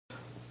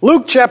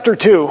Luke chapter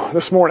 2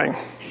 this morning.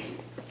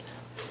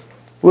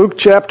 Luke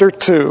chapter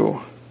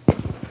 2.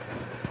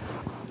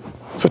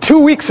 So 2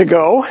 weeks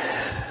ago,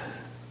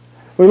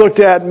 we looked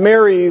at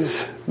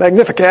Mary's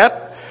Magnificat,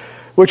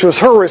 which was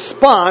her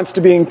response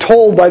to being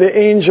told by the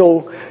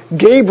angel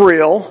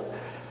Gabriel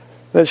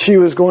that she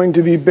was going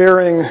to be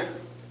bearing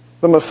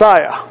the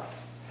Messiah.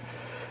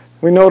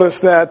 We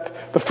noticed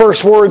that the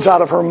first words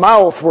out of her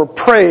mouth were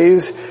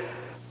praise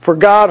for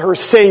God, her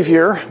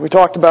Savior. We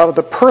talked about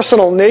the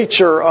personal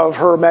nature of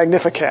her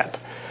Magnificat,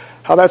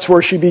 how that's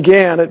where she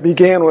began. It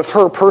began with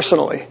her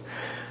personally.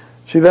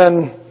 She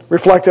then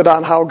reflected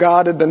on how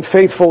God had been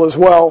faithful as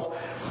well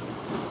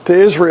to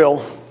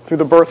Israel through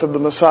the birth of the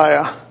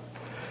Messiah.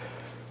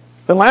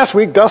 Then last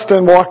week,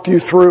 Dustin walked you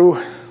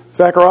through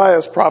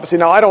Zechariah's prophecy.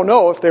 Now, I don't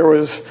know if there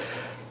was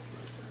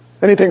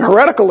anything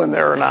heretical in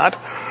there or not,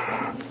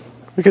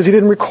 because he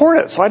didn't record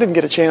it, so I didn't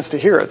get a chance to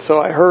hear it. So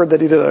I heard that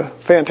he did a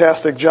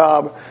fantastic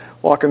job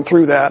walking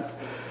through that,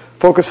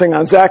 focusing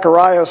on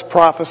Zechariah's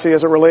prophecy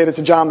as it related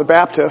to John the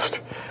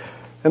Baptist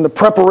and the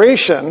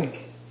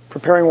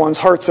preparing one's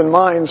hearts and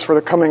minds for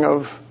the coming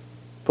of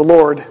the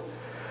Lord.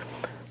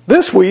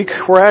 This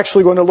week, we're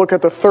actually going to look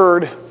at the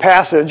third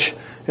passage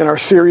in our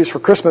series for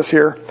Christmas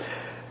here.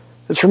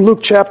 It's from Luke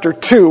chapter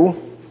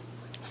 2,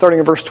 starting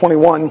in verse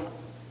 21.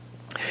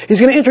 He's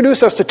going to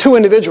introduce us to two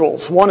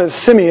individuals. One is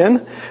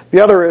Simeon.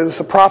 The other is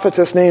a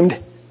prophetess named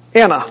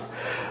Anna.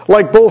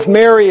 Like both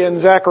Mary and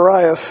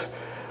Zacharias,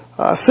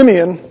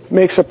 Simeon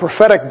makes a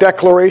prophetic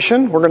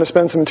declaration. We're going to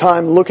spend some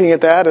time looking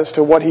at that as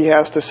to what he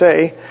has to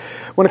say.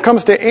 When it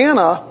comes to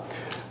Anna,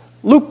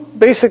 Luke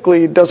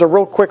basically does a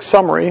real quick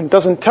summary. It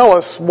doesn't tell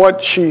us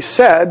what she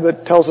said,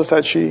 but tells us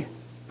that she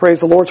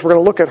praised the Lord. So we're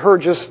going to look at her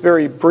just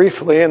very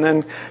briefly and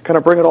then kind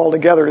of bring it all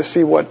together to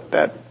see what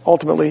that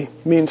ultimately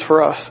means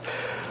for us.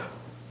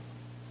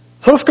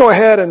 So let's go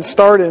ahead and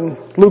start in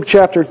Luke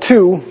chapter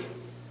 2.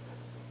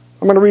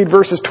 I'm going to read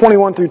verses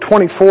 21 through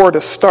 24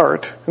 to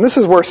start. And this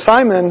is where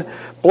Simon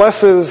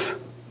blesses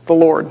the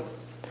Lord.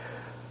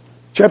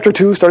 Chapter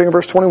 2, starting in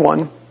verse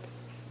 21.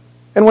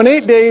 And when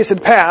 8 days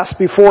had passed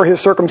before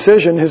his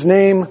circumcision, his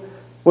name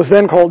was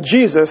then called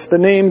Jesus, the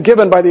name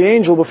given by the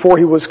angel before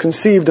he was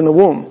conceived in the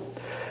womb.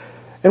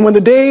 And when the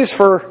days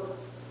for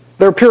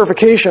their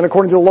purification,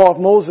 according to the law of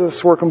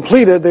Moses, were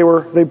completed,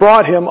 they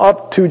brought him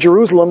up to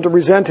Jerusalem to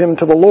present him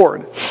to the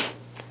Lord.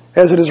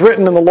 As it is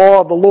written in the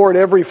law of the Lord,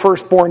 every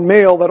firstborn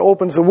male that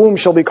opens the womb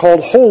shall be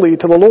called holy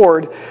to the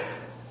Lord,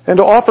 and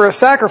to offer a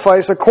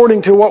sacrifice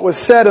according to what was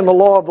said in the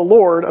law of the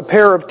Lord, a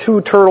pair of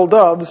 2 turtle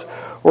doves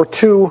or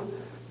 2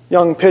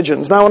 young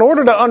pigeons. Now, in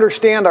order to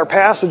understand our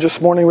passage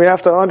this morning, we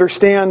have to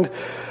understand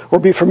or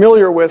be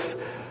familiar with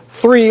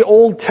 3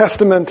 Old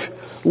Testament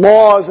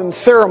laws and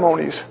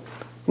ceremonies.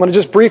 I'm going to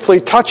just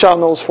briefly touch on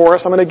those for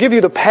us. I'm going to give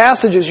you the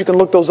passages. You can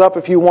look those up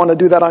if you want to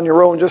do that on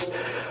your own, just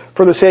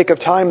for the sake of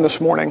time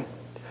this morning.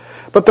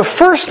 But the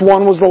first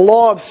one was the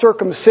law of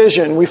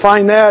circumcision. We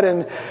find that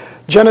in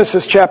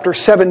Genesis chapter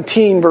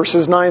 17,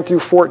 verses 9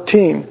 through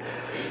 14.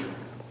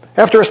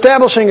 After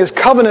establishing his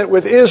covenant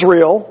with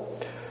Israel,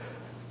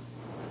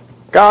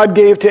 God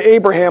gave to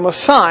Abraham a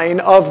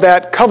sign of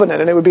that covenant,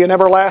 and it would be an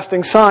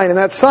everlasting sign. And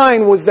that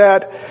sign was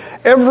that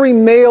every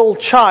male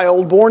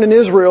child born in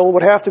Israel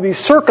would have to be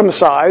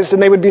circumcised,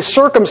 and they would be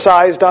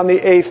circumcised on the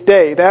 8th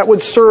day. That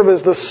would serve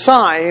as the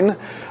sign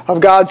of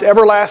God's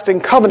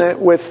everlasting covenant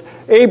with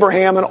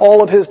Abraham and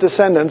all of his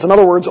descendants. In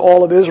other words,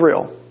 all of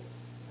Israel.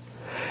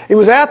 It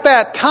was at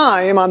that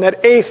time, on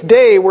that 8th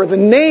day, where the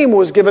name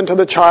was given to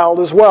the child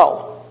as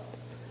well.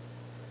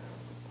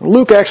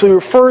 Luke actually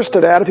refers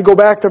to that. If you go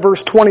back to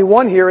verse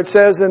 21 here, it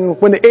says, and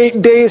when the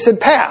 8 days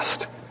had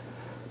passed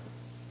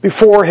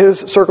before his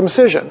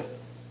circumcision,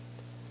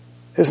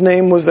 his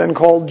name was then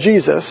called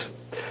Jesus.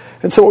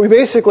 And so what we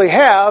basically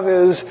have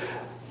is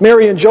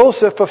Mary and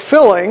Joseph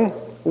fulfilling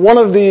one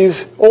of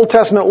these Old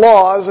Testament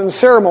laws and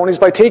ceremonies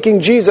by taking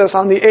Jesus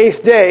on the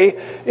 8th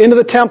day into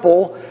the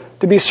temple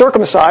to be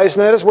circumcised,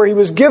 and that is where he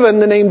was given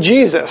the name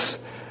Jesus.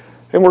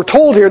 And we're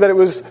told here that it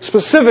was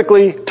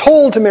specifically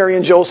told to Mary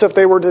and Joseph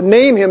they were to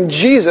name him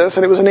Jesus,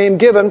 and it was a name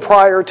given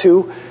prior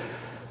to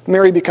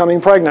Mary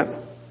becoming pregnant.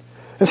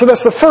 And so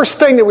that's the first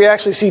thing that we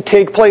actually see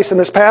take place in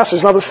this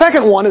passage. Now the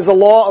second one is the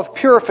law of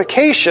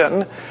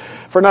purification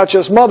for not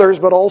just mothers,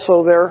 but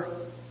also their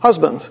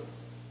husbands.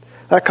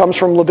 That comes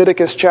from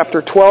Leviticus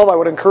chapter 12. I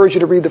would encourage you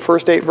to read the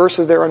first 8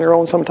 verses there on your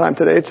own sometime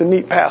today. It's a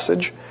neat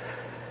passage.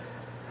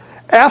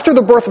 After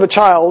the birth of a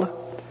child,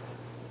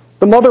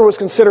 the mother was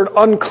considered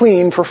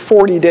unclean for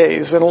 40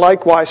 days, and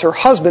likewise her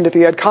husband, if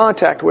he had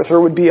contact with her,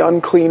 would be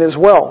unclean as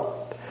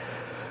well.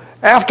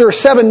 After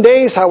 7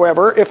 days,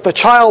 however, if the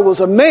child was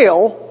a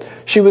male,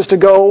 she was to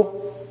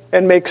go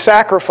and make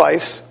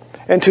sacrifice,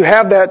 and to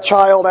have that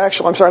child not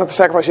the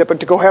sacrifice yet,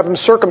 but to go have him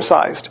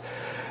circumcised.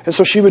 And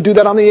so she would do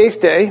that on the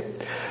 8th day.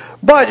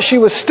 But she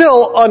was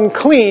still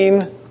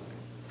unclean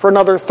for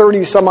another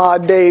 30 some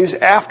odd days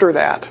after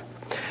that,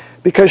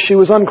 because she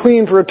was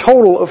unclean for a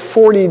total of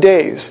 40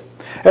 days.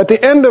 At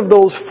the end of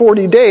those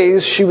 40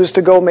 days, she was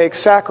to go make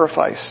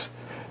sacrifice.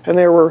 And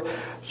there were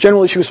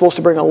Generally, she was supposed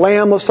to bring a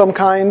lamb of some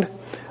kind.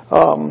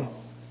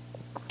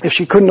 If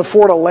she couldn't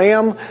afford a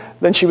lamb,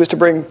 then she was to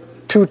bring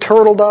 2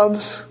 turtle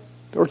doves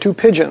or 2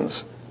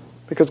 pigeons,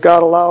 because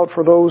God allowed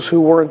for those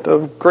who weren't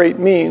of great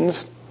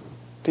means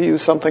to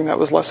use something that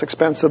was less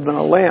expensive than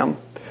a lamb.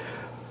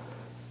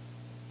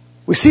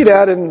 We see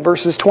that in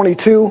verses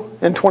 22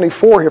 and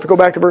 24 here. If we go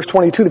back to verse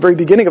 22, the very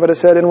beginning of it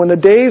said, "And when the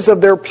days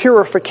of their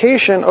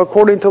purification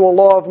according to the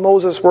law of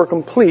Moses were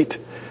complete,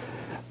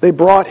 they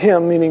brought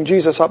him," meaning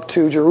Jesus, "up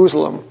to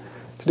Jerusalem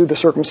to do the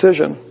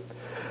circumcision."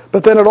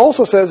 But then it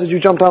also says, as you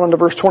jump down into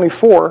verse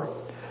 24,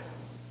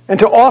 "And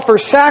to offer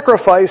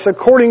sacrifice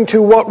according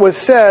to what was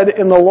said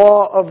in the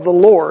law of the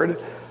Lord,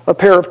 a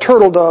pair of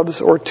turtle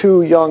doves or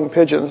 2 young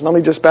pigeons." Let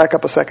me just back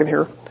up a second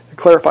here and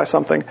clarify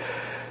something.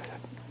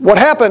 What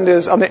happened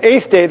is, on the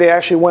 8th day, they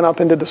actually went up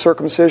and did the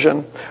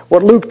circumcision.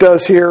 What Luke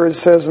does here is,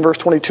 says in verse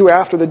 22,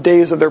 after the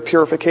days of their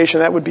purification.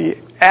 That would be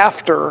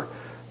after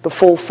the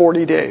full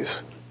 40 days.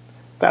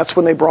 That's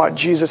when they brought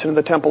Jesus into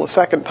the temple a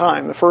second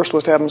time. The first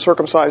was to have him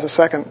circumcised. The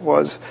second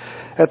was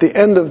at the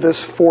end of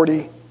this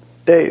 40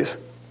 days.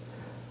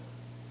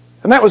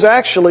 And that was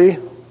actually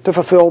to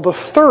fulfill the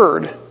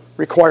 3rd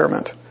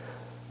requirement,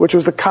 which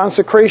was the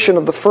consecration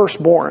of the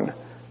firstborn.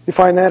 You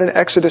find that in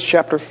Exodus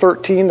chapter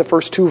 13, the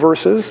first 2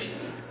 verses,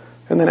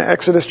 and then in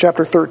Exodus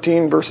chapter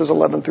 13, verses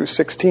 11 through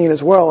 16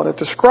 as well. And it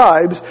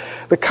describes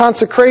the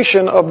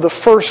consecration of the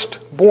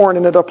firstborn,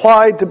 and it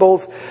applied to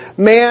both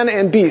man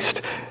and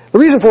beast. The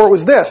reason for it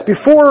was this.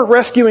 Before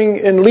rescuing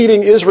and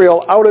leading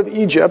Israel out of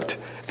Egypt,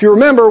 if you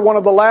remember, one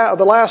of the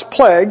last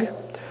plague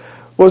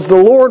was the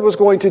Lord was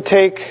going to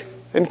take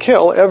and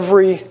kill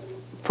every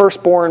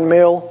firstborn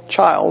male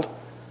child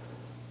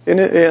in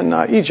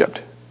Egypt.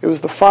 It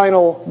was the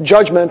final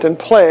judgment and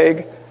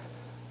plague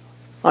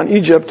on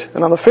Egypt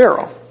and on the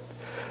Pharaoh.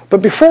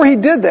 But before he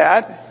did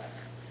that,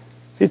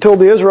 he told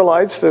the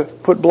Israelites to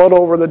put blood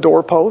over the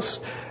doorposts,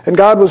 and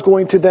God was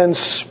going to then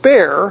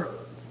spare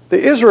the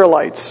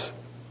Israelites'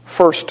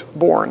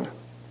 firstborn.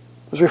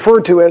 It was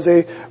referred to as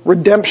a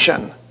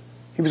redemption.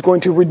 He was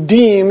going to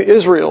redeem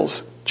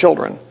Israel's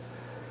children.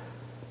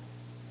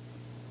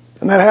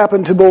 And that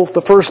happened to both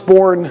the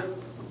firstborn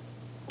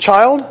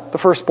child, the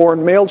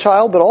firstborn male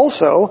child, but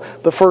also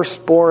the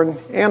firstborn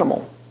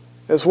animal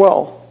as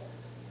well.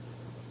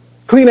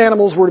 Clean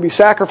animals were to be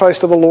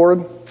sacrificed to the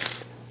Lord,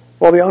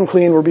 while the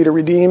unclean were to be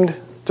redeemed,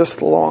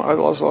 just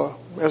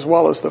as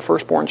well as the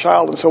firstborn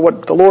child. And so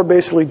what the Lord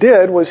basically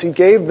did was he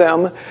gave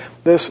them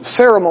this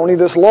ceremony,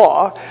 this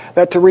law,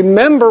 that to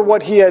remember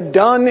what he had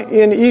done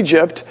in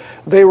Egypt,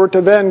 they were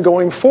to then,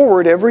 going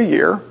forward every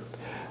year,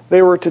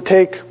 they were to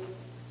take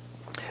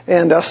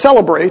and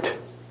celebrate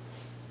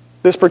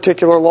this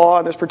particular law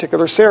and this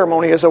particular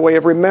ceremony as a way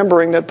of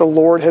remembering that the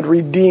Lord had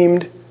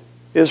redeemed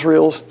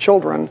Israel's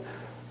children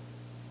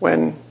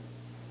when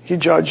he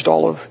judged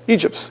all of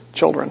Egypt's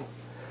children.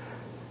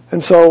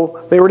 And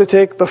so they were to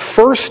take the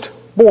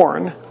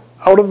firstborn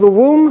out of the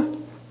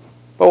womb,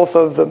 both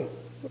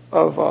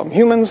of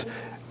humans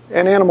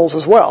and animals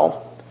as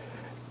well,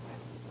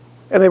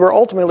 and they were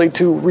ultimately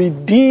to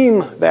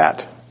redeem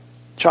that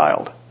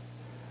child.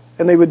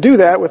 And they would do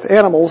that with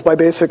animals by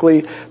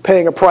basically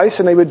paying a price,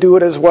 and they would do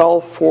it as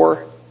well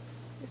for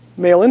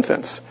male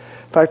infants.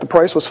 In fact, the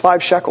price was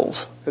 5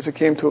 shekels as it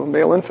came to a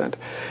male infant.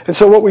 And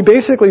so what we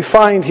basically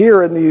find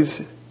here in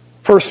these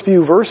first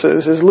few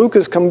verses is Luke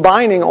is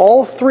combining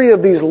all 3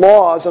 of these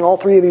laws and all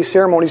 3 of these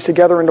ceremonies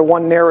together into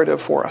one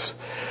narrative for us.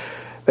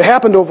 They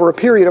happened over a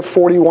period of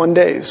 41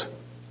 days.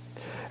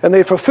 And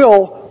they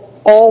fulfill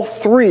all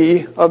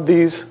 3 of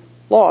these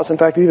laws. In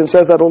fact, it even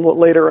says that a little bit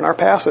later in our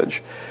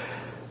passage.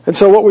 And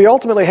so what we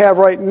ultimately have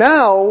right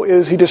now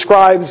is he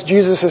describes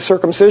Jesus'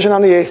 circumcision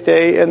on the 8th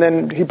day, and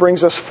then he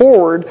brings us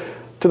forward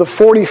to the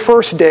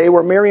 41st day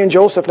where Mary and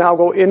Joseph now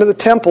go into the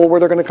temple where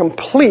they're going to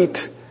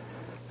complete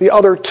the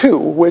other 2,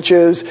 which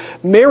is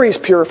Mary's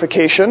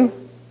purification,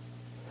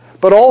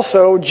 but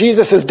also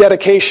Jesus'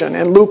 dedication.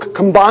 And Luke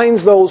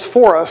combines those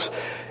for us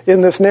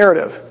in this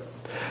narrative.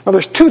 Now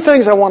there's 2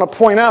 things I want to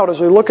point out as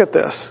we look at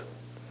this.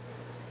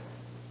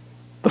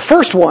 The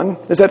first one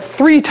is that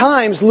 3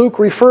 times Luke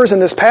refers in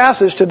this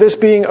passage to this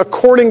being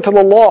according to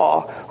the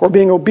law, or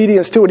being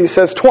obedience to it. He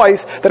says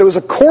twice that it was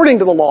according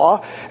to the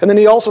law, and then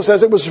he also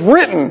says it was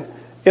written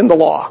in the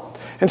law.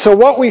 And so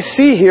what we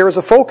see here is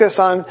a focus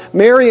on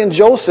Mary and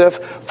Joseph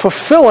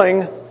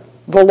fulfilling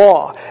the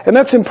law. And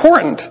that's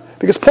important,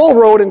 because Paul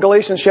wrote in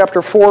Galatians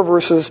chapter 4,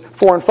 verses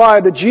 4 and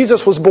 5, that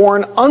Jesus was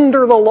born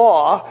under the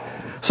law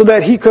so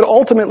that he could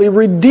ultimately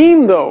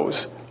redeem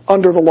those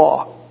under the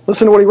law.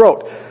 Listen to what he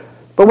wrote.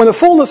 "But when the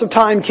fullness of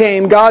time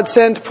came, God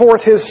sent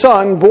forth his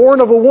Son, born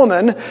of a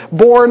woman,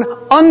 born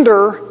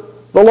under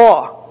the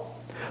law,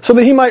 so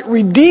that he might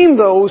redeem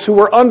those who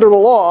were under the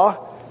law,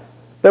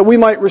 that we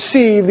might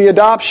receive the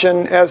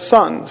adoption as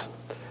sons."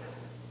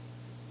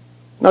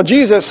 Now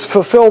Jesus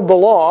fulfilled the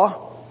law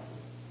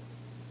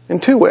in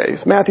 2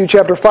 ways. Matthew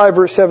chapter 5,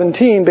 verse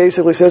 17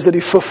 basically says that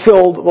he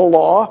fulfilled the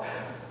law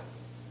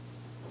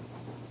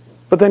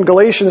But then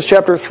Galatians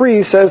chapter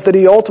 3 says that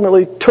he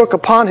ultimately took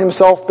upon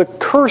himself the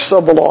curse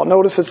of the law.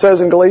 Notice it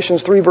says in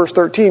Galatians 3 verse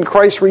 13,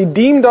 Christ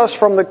redeemed us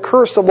from the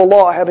curse of the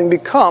law, having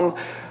become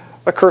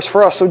a curse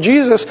for us. So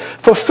Jesus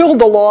fulfilled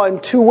the law in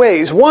two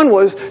ways. One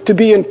was to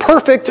be in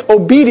perfect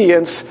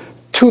obedience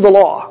to the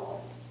law.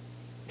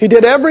 He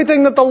did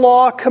everything that the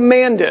law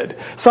commanded,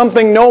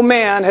 something no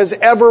man has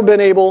ever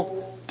been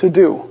able to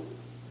do.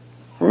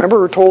 Remember,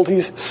 we're told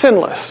he's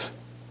sinless.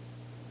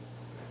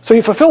 So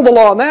he fulfilled the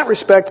law in that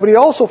respect, but he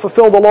also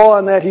fulfilled the law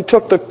in that he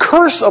took the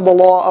curse of the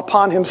law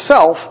upon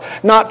himself,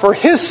 not for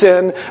his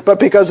sin, but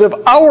because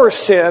of our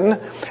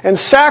sin and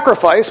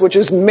sacrifice, which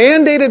is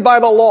mandated by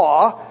the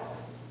law.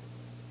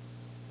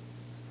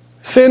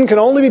 Sin can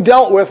only be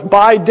dealt with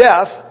by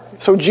death,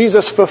 so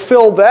Jesus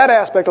fulfilled that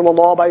aspect of the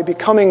law by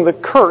becoming the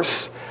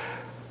curse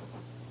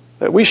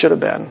that we should have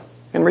been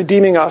and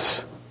redeeming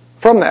us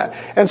from that.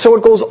 And so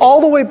it goes all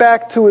the way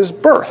back to his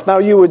birth. Now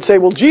you would say,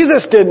 well,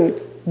 Jesus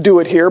didn't do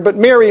it here, but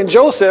Mary and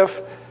Joseph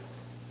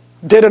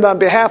did it on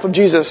behalf of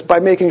Jesus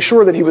by making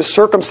sure that he was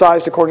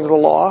circumcised according to the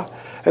law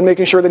and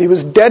making sure that he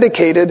was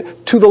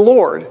dedicated to the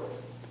Lord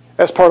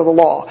as part of the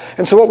law.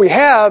 And so what we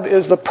have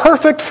is the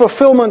perfect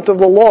fulfillment of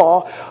the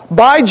law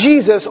by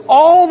Jesus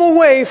all the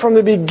way from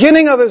the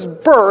beginning of his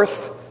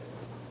birth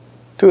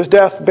to his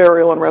death,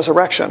 burial, and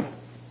resurrection.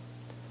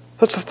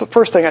 That's the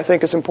first thing I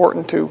think is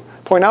important to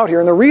point out here.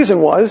 And the reason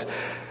was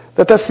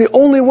that that's the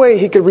only way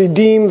he could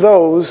redeem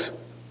those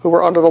who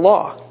were under the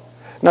law.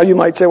 Now you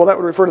might say, well, that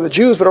would refer to the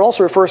Jews, but it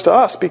also refers to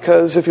us,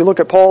 because if you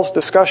look at Paul's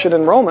discussion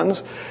in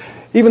Romans,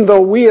 even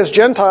though we as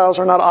Gentiles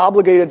are not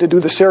obligated to do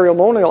the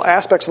ceremonial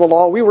aspects of the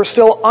law, we were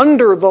still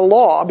under the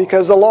law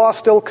because the law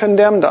still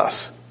condemned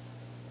us.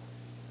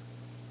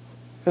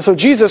 And so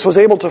Jesus was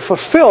able to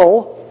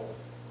fulfill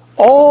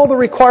all the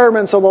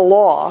requirements of the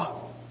law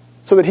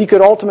so that he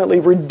could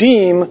ultimately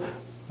redeem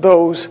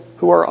those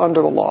who are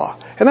under the law.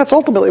 And that's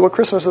ultimately what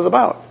Christmas is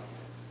about.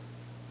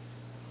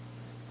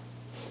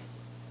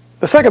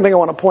 The second thing I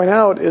want to point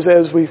out is,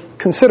 as we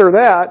consider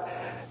that,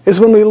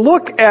 is when we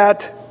look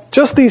at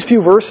just these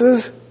few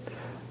verses,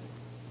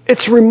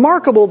 it's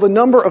remarkable the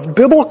number of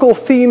biblical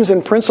themes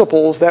and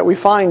principles that we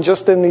find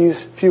just in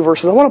these few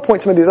verses. I want to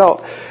point some of these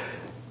out.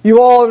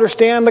 You all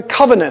understand the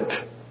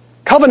covenant.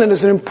 Covenant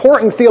is an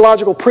important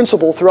theological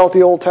principle throughout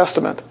the Old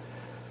Testament,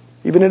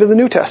 even into the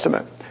New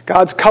Testament.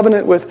 God's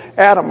covenant with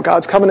Adam,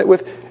 God's covenant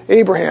with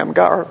Abraham,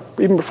 or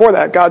even before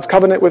that, God's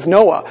covenant with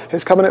Noah,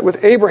 his covenant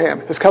with Abraham,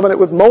 his covenant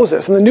with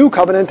Moses, and the new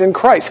covenant in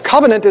Christ.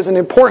 Covenant is an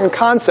important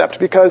concept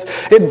because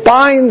it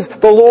binds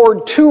the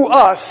Lord to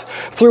us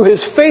through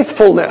his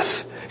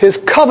faithfulness, his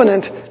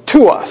covenant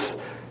to us.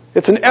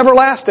 It's an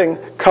everlasting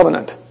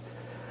covenant.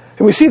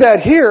 And we see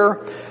that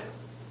here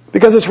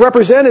because it's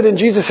represented in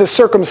Jesus'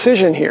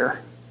 circumcision here.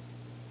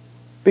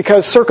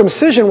 Because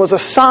circumcision was a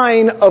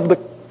sign of the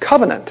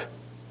covenant.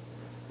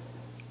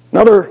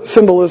 Another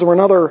symbolism or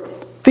another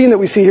theme that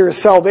we see here is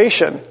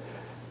salvation.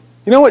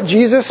 You know what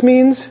Jesus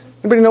means?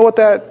 Anybody know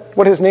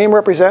what his name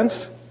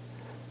represents?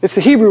 It's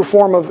the Hebrew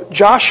form of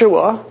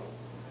Joshua,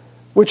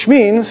 which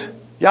means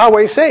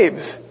Yahweh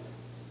saves.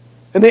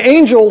 And the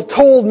angel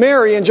told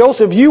Mary and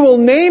Joseph, you will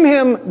name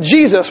him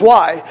Jesus.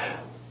 Why?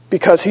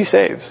 Because he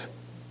saves.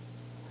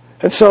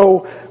 And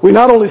so we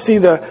not only see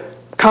the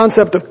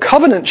concept of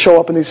covenant show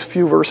up in these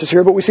few verses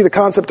here, but we see the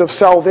concept of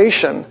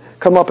salvation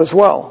come up as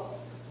well.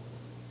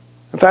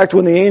 In fact,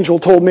 when the angel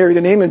told Mary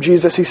to name him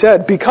Jesus, he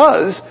said,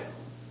 because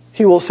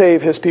he will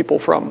save his people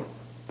from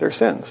their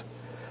sins.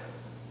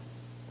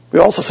 We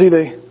also see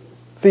the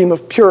theme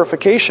of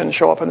purification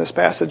show up in this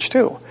passage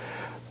too.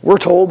 We're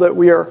told that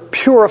we are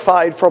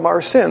purified from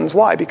our sins.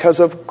 Why? Because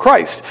of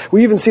Christ.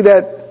 We even see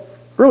that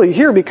really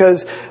here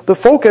because the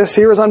focus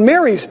here is on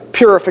Mary's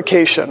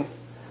purification.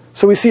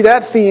 So we see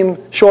that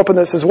theme show up in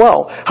this as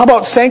well. How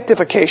about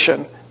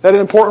sanctification? Is that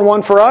an important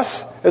one for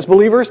us as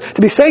believers?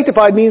 To be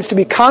sanctified means to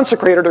be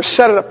consecrated or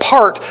set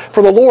apart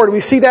for the Lord. We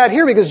see that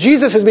here because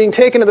Jesus is being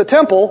taken to the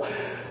temple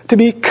to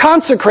be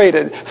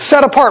consecrated,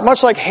 set apart,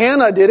 much like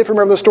Hannah did, if you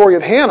remember the story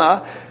of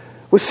Hannah,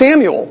 with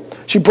Samuel.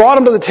 She brought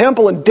him to the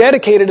temple and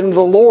dedicated him to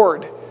the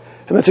Lord.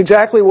 And that's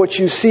exactly what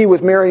you see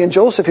with Mary and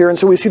Joseph here. And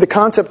so we see the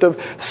concept of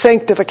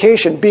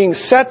sanctification, being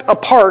set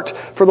apart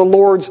for the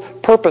Lord's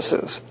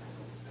purposes.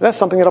 And that's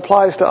something that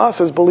applies to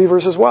us as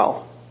believers as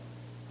well.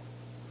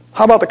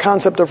 How about the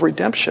concept of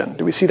redemption?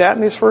 Do we see that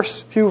in these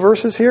first few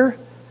verses here?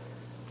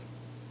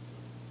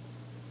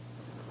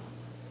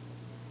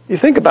 You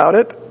think about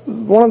it,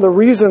 one of the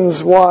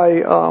reasons why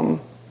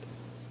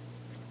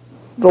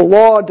the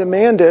law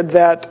demanded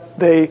that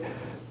they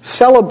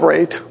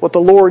celebrate what the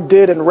Lord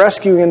did in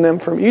rescuing them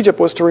from Egypt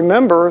was to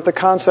remember the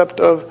concept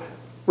of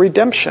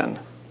redemption.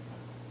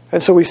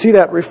 And so we see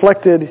that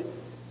reflected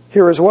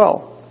here as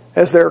well.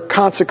 As they're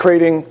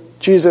consecrating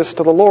Jesus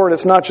to the Lord,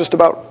 it's not just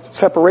about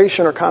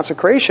separation or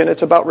consecration,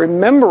 it's about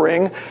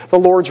remembering the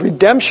Lord's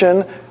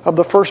redemption of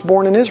the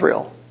firstborn in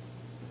Israel.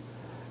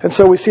 And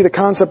so we see the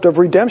concept of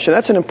redemption.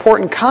 That's an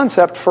important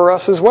concept for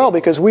us as well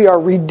because we are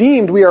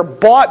redeemed, we are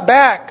bought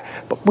back,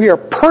 we are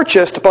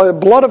purchased by the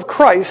blood of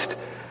Christ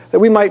that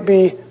we might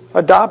be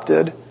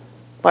adopted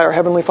by our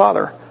Heavenly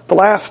Father. The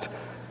last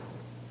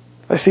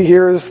I see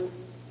here is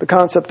the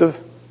concept of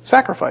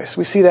sacrifice.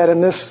 We see that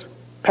in this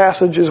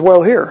passage as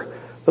well here.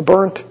 The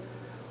burnt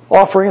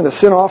offering and the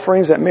sin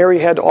offerings that Mary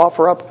had to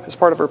offer up as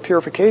part of her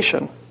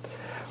purification.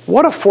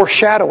 What a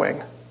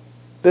foreshadowing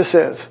this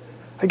is.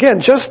 Again,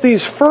 just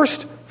these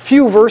first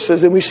few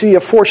verses, and we see a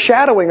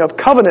foreshadowing of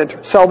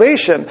covenant,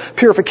 salvation,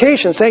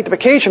 purification,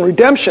 sanctification,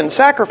 redemption,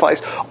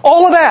 sacrifice,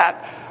 all of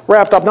that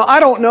wrapped up. Now, I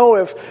don't know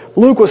if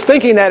Luke was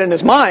thinking that in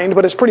his mind,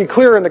 but it's pretty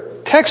clear in the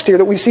text here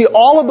that we see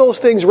all of those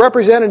things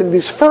represented in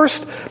these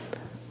first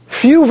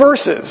few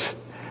verses.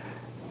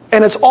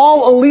 And it's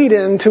all a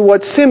lead-in to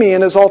what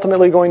Simeon is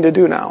ultimately going to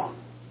do now.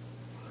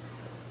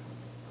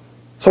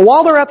 So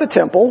while they're at the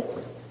temple,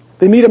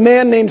 they meet a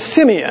man named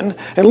Simeon,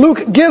 and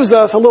Luke gives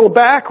us a little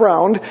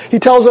background. He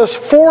tells us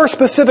 4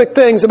 specific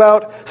things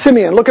about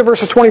Simeon. Look at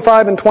verses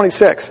 25 and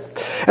 26.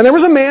 And there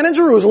was a man in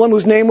Jerusalem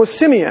whose name was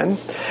Simeon,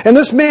 and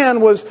this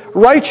man was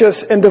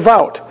righteous and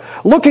devout,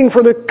 looking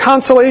for the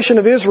consolation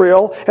of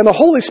Israel, and the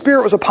Holy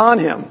Spirit was upon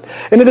him.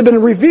 And it had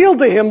been revealed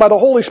to him by the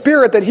Holy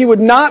Spirit that he would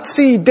not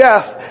see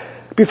death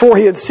before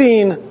he had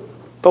seen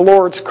the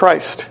Lord's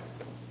Christ.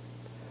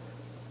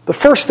 The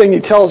first thing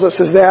he tells us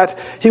is that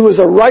he was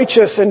a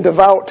righteous and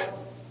devout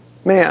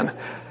man.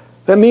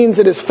 That means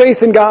that his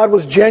faith in God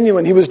was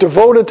genuine. He was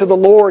devoted to the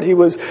Lord. He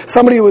was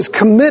somebody who was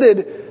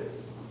committed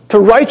to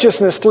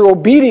righteousness through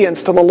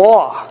obedience to the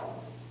law.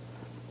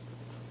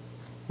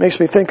 Makes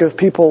me think of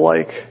people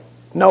like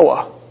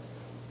Noah.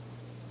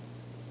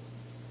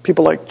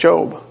 People like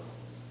Job.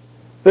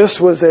 This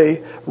was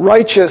a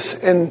righteous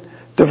and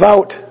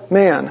devout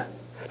man.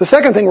 The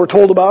second thing we're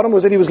told about him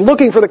was that he was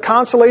looking for the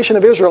consolation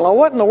of Israel. Now,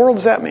 what in the world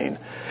does that mean?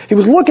 He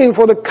was looking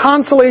for the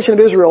consolation of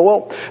Israel.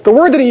 Well, the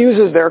word that he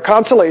uses there,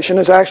 consolation,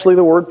 is actually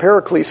the word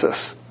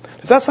paraklesis.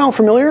 Does that sound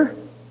familiar?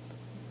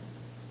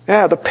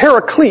 Yeah, the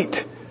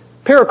paraclete.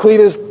 Paraclete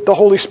is the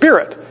Holy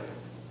Spirit.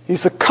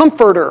 He's the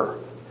comforter.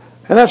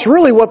 And that's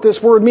really what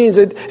this word means.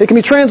 It can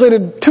be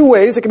translated 2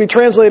 ways. It can be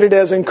translated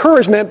as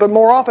encouragement, but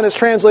more often it's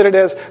translated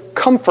as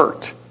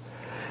comfort.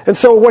 And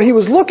so what he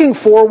was looking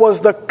for was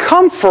the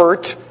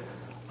comfort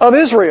of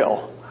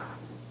Israel.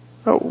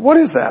 Now, what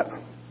is that?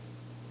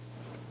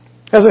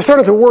 As I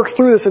started to work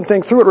through this and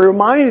think through it, it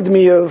reminded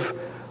me of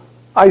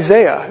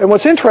Isaiah. And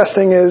what's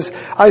interesting is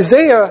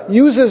Isaiah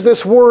uses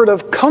this word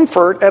of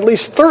comfort at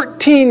least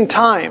 13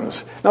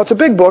 times. Now, it's a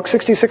big book,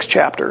 66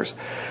 chapters.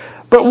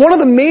 But one of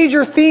the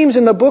major themes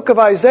in the book of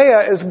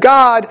Isaiah is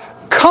God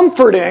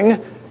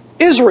comforting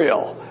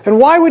Israel. And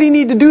why would he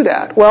need to do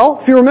that? Well,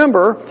 if you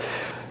remember,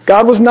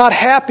 God was not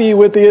happy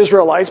with the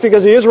Israelites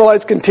because the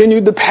Israelites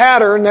continued the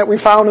pattern that we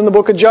found in the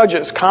book of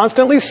Judges,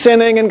 constantly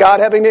sinning and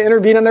God having to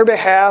intervene on their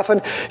behalf,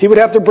 and he would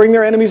have to bring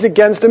their enemies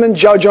against them and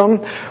judge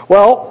them.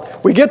 Well,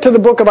 we get to the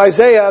book of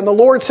Isaiah, and the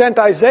Lord sent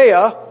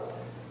Isaiah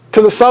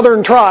to the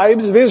southern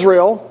tribes of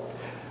Israel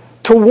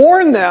to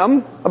warn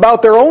them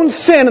about their own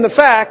sin and the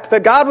fact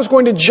that God was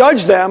going to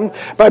judge them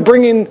by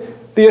bringing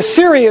the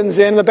Assyrians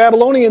in, the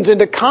Babylonians in,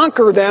 to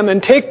conquer them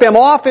and take them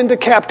off into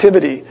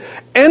captivity,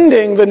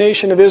 ending the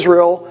nation of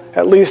Israel,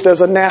 at least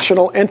as a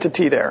national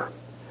entity there.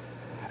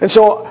 And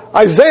so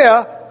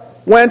Isaiah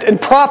went and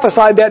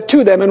prophesied that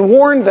to them and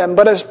warned them.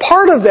 But as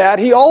part of that,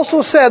 he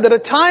also said that a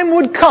time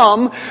would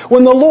come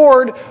when the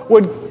Lord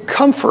would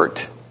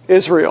comfort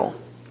Israel.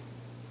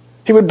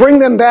 He would bring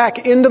them back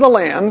into the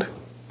land.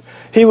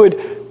 He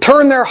would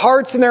turn their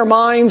hearts and their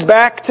minds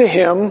back to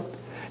Him.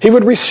 He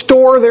would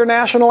restore their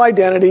national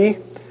identity.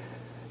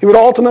 He would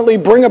ultimately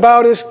bring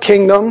about His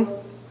kingdom.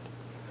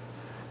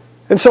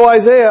 And so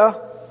Isaiah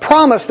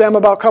promised them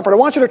about comfort. I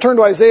want you to turn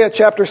to Isaiah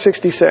chapter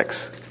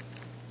 66.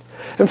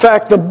 In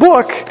fact, the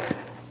book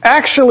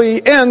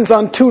actually ends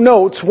on 2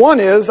 notes. One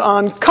is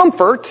on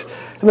comfort,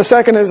 and the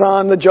second is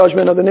on the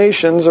judgment of the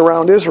nations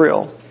around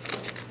Israel.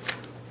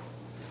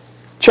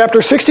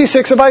 Chapter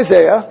 66 of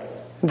Isaiah,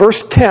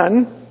 verse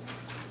 10.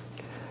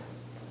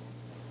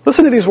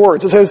 Listen to these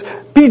words. It says,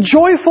 "Be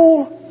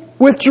joyful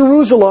with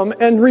Jerusalem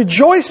and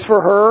rejoice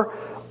for her,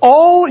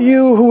 all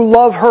you who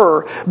love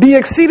her. Be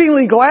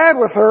exceedingly glad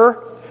with her,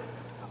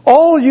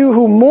 all you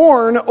who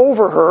mourn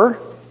over her,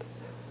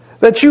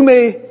 that you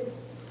may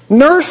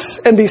nurse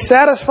and be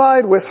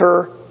satisfied with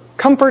her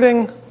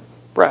comforting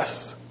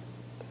breasts.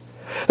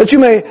 That you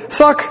may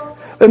suck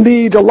and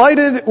be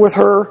delighted with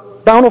her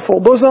bountiful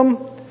bosom.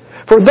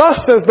 For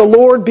thus says the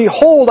Lord,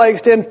 behold, I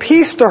extend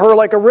peace to her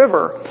like a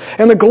river,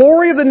 and the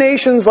glory of the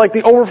nations like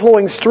the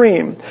overflowing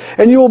stream.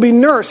 And you will be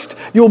nursed,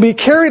 you will be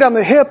carried on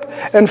the hip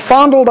and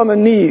fondled on the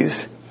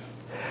knees.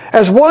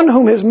 As one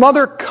whom his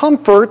mother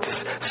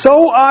comforts,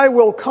 so I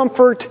will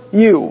comfort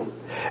you,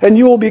 and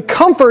you will be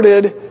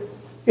comforted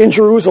in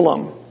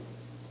Jerusalem.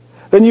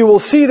 Then you will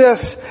see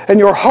this, and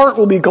your heart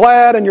will be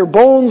glad, and your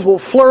bones will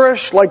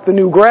flourish like the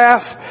new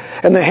grass,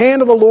 and the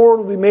hand of the Lord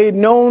will be made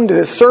known to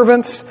His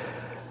servants,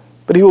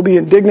 but He will be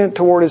indignant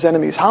toward His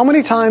enemies." How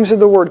many times did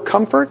the word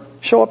comfort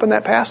show up in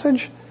that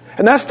passage?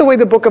 And that's the way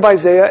the book of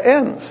Isaiah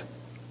ends.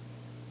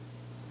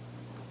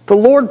 The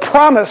Lord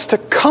promised to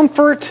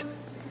comfort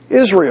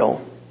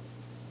Israel.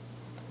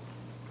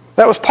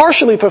 That was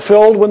partially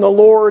fulfilled when the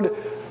Lord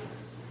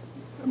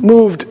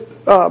moved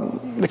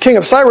the king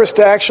of Cyrus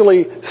to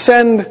actually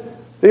send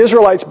the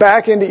Israelites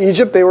back into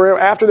Egypt. They were,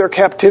 after their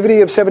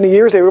captivity of 70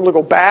 years, they were able to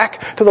go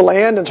back to the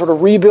land and sort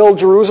of rebuild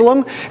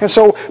Jerusalem. And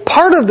so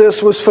part of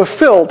this was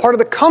fulfilled. Part of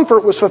the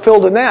comfort was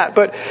fulfilled in that.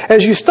 But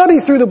as you study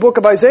through the book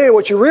of Isaiah,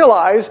 what you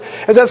realize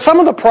is that some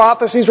of the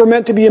prophecies were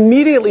meant to be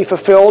immediately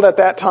fulfilled at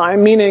that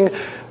time, meaning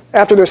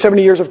after their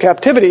 70 years of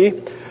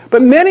captivity.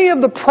 But many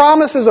of the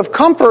promises of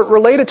comfort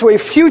related to a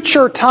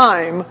future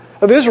time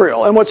of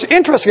Israel. And what's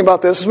interesting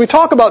about this is we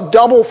talk about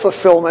double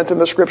fulfillment in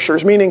the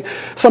Scriptures, meaning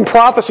some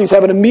prophecies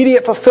have an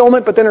immediate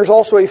fulfillment, but then there's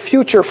also a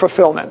future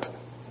fulfillment.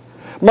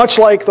 Much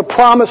like the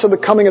promise of the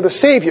coming of the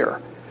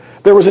Savior.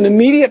 There was an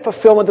immediate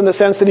fulfillment in the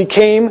sense that He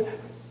came at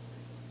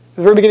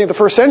the very beginning of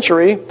the first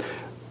century,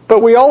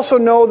 but we also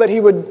know that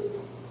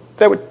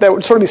that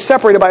would sort of be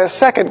separated by a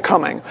second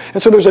coming.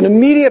 And so there's an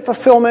immediate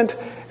fulfillment,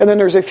 and then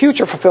there's a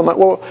future fulfillment.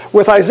 Well,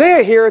 with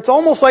Isaiah here, it's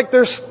almost like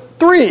there's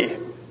three.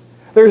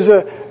 There's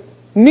a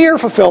near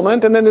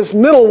fulfillment, and then this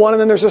middle one, and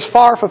then there's this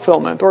far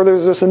fulfillment, or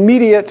there's this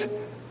immediate,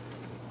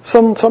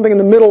 something in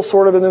the middle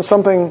sort of, and then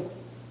something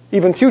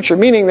even future,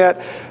 meaning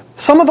that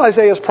some of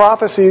Isaiah's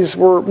prophecies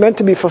were meant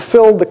to be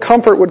fulfilled. The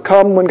comfort would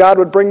come when God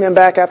would bring them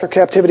back after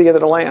captivity into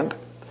the land.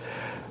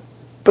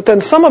 But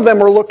then some of them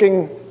were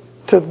looking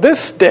to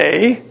this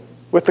day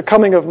with the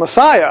coming of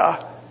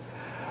Messiah,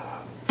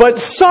 but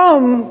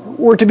some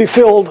were to be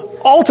filled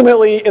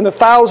ultimately in the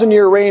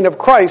 1,000-year reign of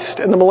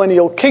Christ in the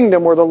millennial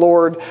kingdom, where the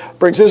Lord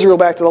brings Israel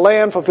back to the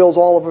land, fulfills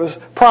all of His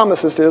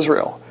promises to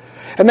Israel.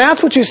 And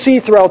that's what you see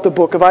throughout the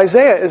book of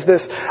Isaiah, is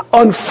this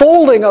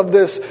unfolding of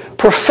this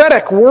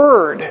prophetic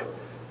word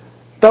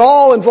that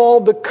all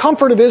involved the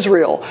comfort of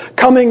Israel,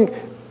 coming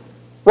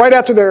right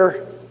after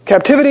their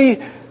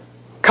captivity,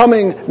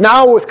 coming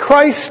now with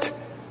Christ,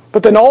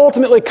 but then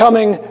ultimately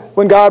coming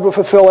when God will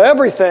fulfill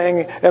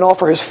everything and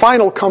offer His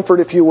final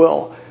comfort, if you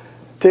will,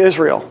 to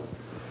Israel.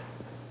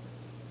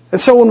 And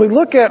so when we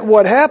look at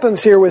what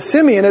happens here with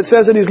Simeon, it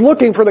says that he's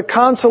looking for the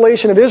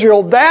consolation of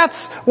Israel.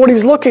 That's what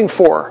he's looking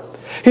for.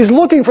 He's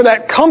looking for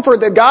that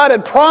comfort that God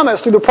had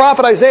promised through the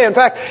prophet Isaiah. In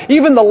fact,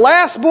 even the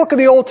last book of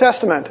the Old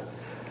Testament,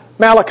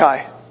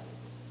 Malachi,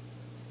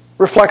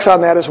 reflects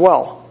on that as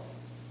well.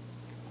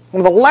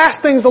 One of the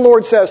last things the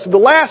Lord says to the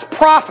last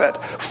prophet,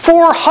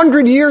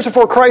 400 years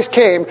before Christ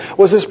came,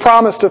 was His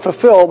promise to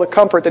fulfill the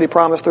comfort that He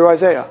promised through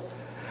Isaiah.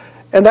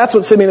 And that's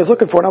what Simeon is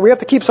looking for. Now we have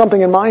to keep something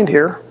in mind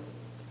here.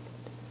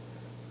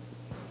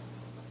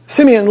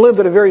 Simeon lived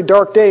at a very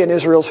dark day in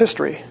Israel's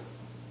history.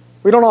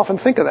 We don't often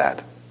think of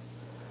that.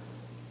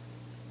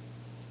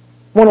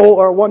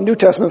 One New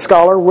Testament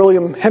scholar,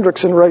 William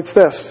Hendrickson, writes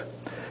this: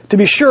 to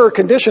be sure,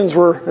 conditions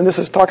were, and this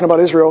is talking about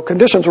Israel,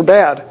 conditions were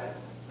bad,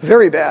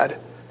 very bad,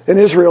 in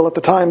Israel at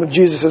the time of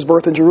Jesus'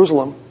 birth in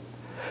Jerusalem.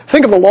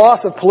 Think of the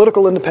loss of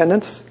political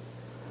independence,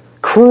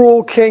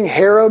 cruel King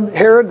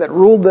Herod that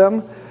ruled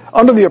them,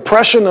 under the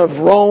oppression of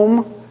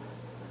Rome.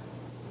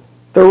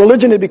 Their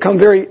religion had become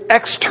very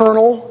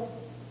external.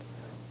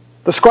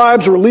 The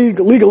scribes were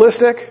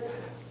legalistic.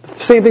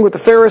 Same thing with the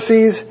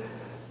Pharisees.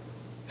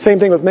 Same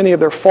thing with many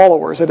of their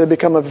followers. It had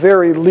become a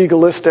very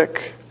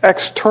legalistic,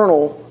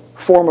 external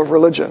form of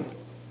religion.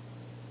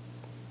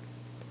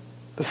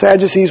 The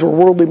Sadducees were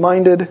worldly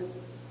minded.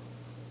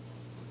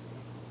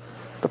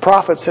 The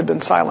prophets had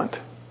been silent.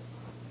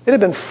 It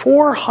had been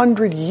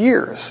 400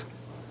 years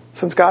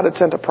since God had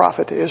sent a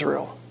prophet to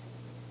Israel.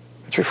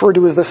 It's referred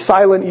to as the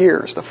silent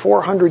years, the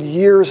 400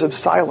 years of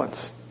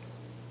silence.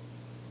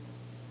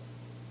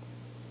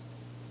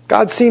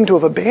 God seemed to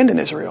have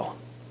abandoned Israel.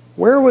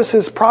 Where was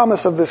His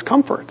promise of this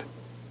comfort?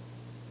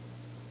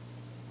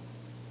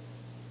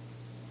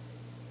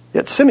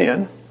 Yet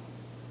Simeon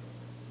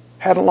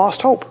hadn't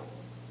lost hope.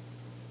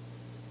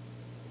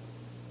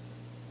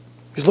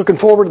 He's looking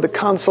forward to the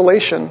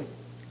consolation,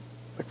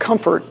 the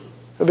comfort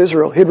of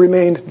Israel. He had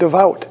remained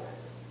devout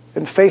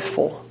and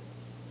faithful,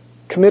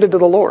 committed to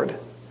the Lord,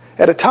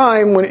 at a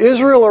time when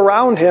Israel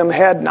around him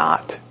had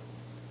not.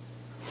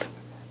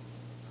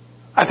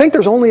 I think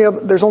there's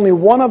only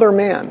one other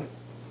man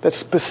that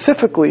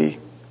specifically,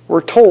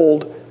 we're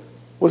told,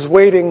 was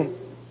waiting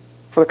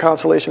for the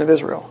consolation of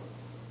Israel.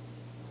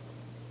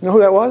 You know who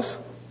that was?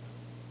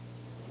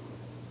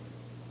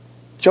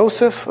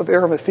 Joseph of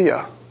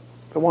Arimathea,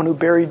 the one who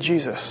buried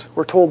Jesus.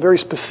 We're told very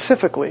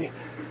specifically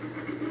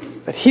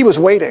that he was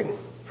waiting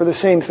for the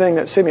same thing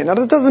that Simeon. Now,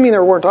 that doesn't mean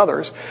there weren't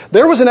others.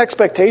 There was an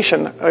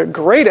expectation, a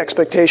great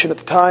expectation at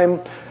the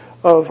time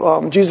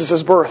of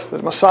Jesus' birth,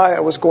 that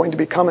Messiah was going to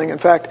be coming. In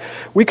fact,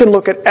 we can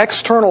look at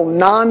external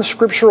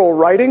non-scriptural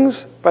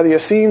writings by the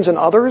Essenes and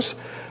others.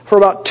 For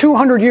about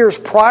 200 years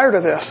prior to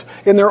this,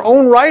 in their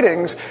own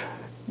writings,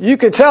 you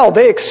could tell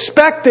they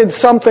expected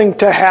something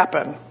to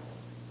happen.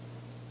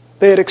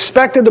 They had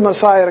expected the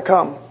Messiah to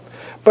come.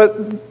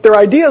 But their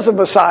ideas of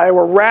Messiah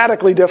were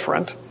radically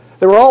different.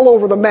 They were all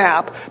over the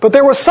map. But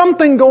there was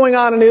something going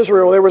on in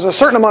Israel. There was a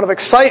certain amount of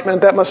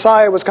excitement that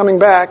Messiah was coming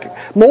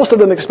back. Most of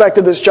them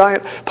expected this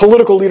giant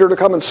political leader to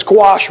come and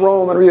squash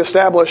Rome and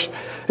reestablish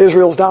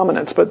Israel's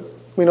dominance. But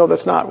we know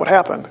that's not what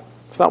happened.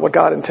 It's not what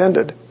God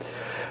intended.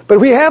 But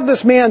we have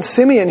this man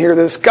Simeon here,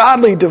 this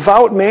godly,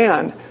 devout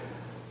man,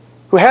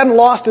 who hadn't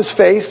lost his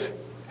faith,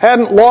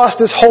 hadn't lost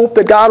his hope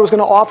that God was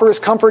going to offer his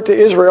comfort to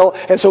Israel.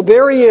 And so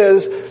there he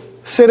is,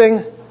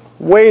 sitting,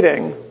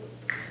 waiting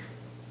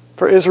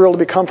for Israel to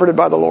be comforted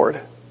by the Lord.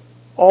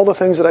 All the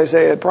things that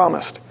Isaiah had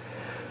promised.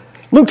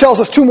 Luke tells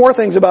us two more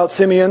things about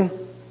Simeon.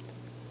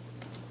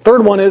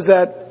 Third one is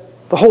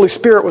that the Holy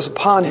Spirit was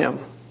upon him.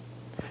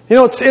 You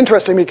know, it's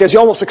interesting because you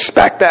almost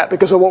expect that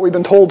because of what we've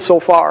been told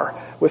so far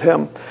with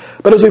him.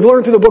 But as we've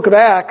learned through the book of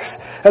Acts,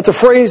 that's a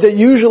phrase that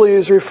usually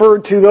is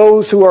referred to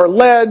those who are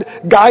led,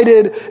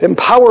 guided,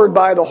 empowered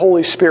by the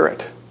Holy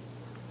Spirit.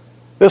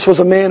 This was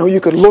a man who you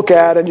could look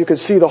at and you could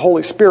see the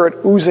Holy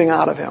Spirit oozing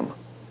out of him.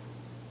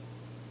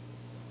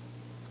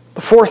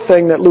 The fourth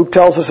thing that Luke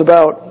tells us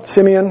about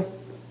Simeon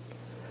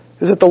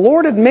is that the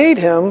Lord had made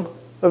him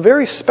a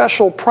very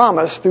special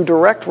promise through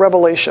direct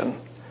revelation.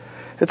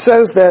 It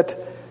says that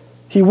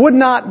he would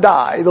not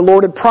die. The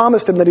Lord had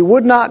promised him that he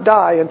would not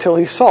die until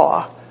he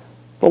saw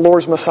the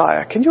Lord's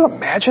Messiah. Can you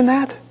imagine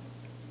that?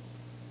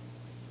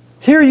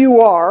 Here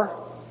you are,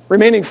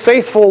 remaining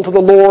faithful to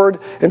the Lord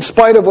in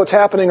spite of what's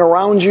happening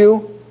around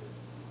you.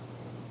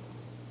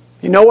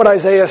 You know what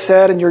Isaiah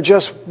said, and you're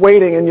just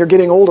waiting, and you're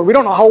getting older. We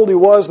don't know how old he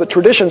was, but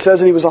tradition says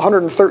that he was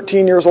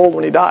 113 years old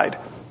when he died.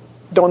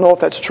 Don't know if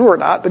that's true or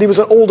not, but he was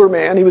an older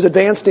man. He was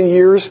advanced in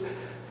years.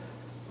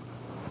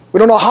 We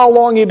don't know how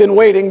long he'd been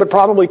waiting, but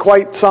probably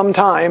quite some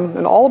time.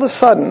 And all of a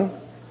sudden,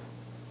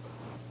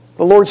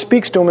 the Lord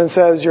speaks to him and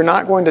says, "You're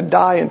not going to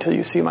die until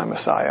you see my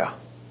Messiah."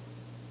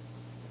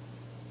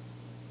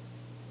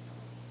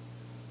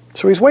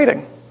 So he's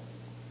waiting.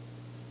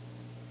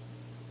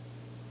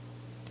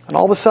 And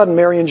all of a sudden,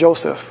 Mary and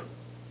Joseph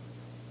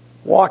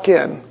walk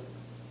in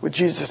with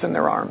Jesus in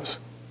their arms.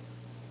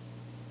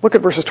 Look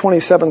at verses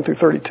 27 through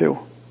 32.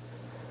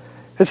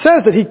 It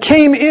says that he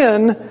came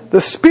in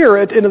the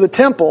Spirit into the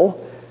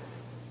temple,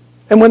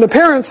 and when the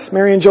parents,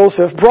 Mary and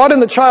Joseph, brought in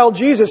the child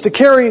Jesus to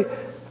carry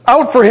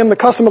out for him the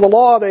custom of the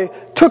law, he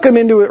took him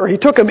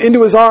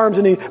into his arms,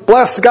 and he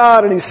blessed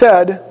God, and he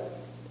said,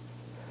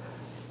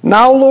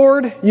 "Now,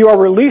 Lord, you are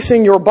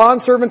releasing your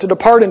bondservant to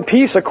depart in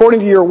peace according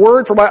to your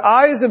word, for my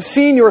eyes have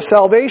seen your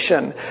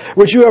salvation,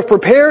 which you have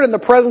prepared in the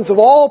presence of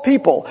all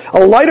people,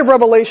 a light of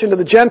revelation to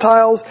the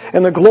Gentiles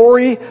and the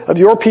glory of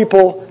your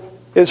people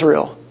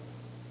Israel."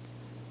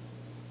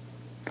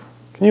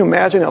 Can you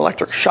imagine the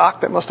electric shock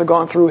that must have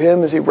gone through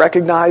him as he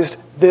recognized,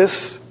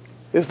 this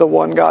is the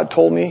one God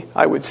told me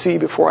I would see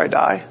before I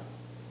die?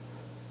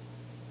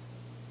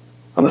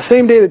 On the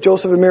same day that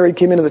Joseph and Mary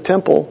came into the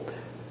temple,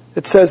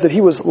 it says that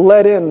he was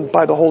led in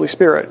by the Holy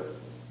Spirit.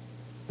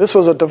 This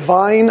was a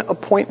divine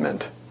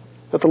appointment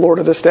that the Lord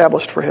had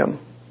established for him.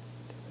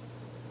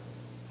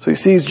 So he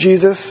sees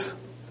Jesus.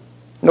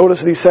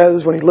 Notice that he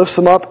says when he lifts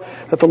him up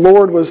that the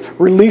Lord was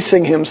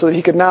releasing him so that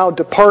he could now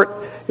depart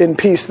in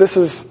peace. This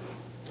is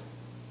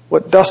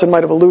what Dustin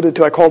might have alluded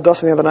to. I called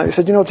Dustin the other night. He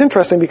said, it's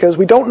interesting because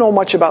we don't know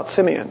much about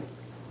Simeon.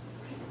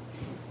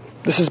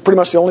 This is pretty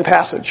much the only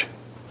passage.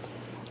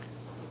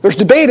 There's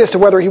debate as to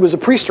whether he was a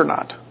priest or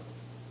not.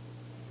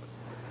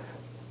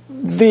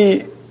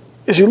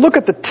 As you look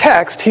at the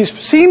text, he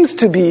seems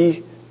to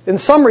be, in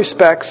some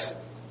respects,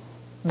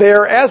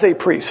 there as a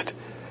priest.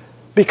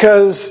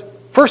 Because,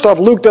 first off,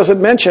 Luke doesn't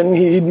mention,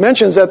 he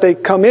mentions that they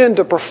come in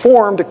to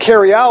perform, to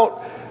carry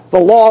out the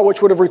law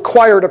which would have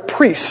required a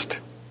priest.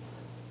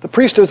 The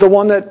priest is the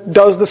one that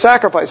does the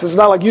sacrifice. It's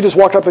not like you just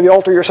walked up to the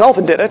altar yourself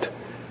and did it.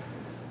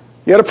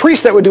 You had a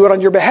priest that would do it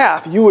on your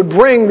behalf. You would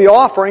bring the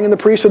offering and the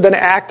priest would then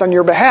act on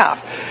your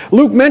behalf.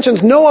 Luke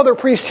mentions no other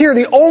priest here.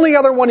 The only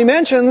other one he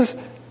mentions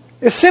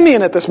is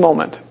Simeon at this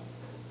moment.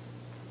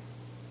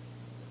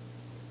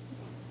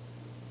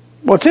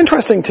 What's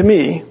interesting to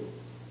me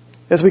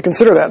as we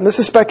consider that, and this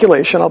is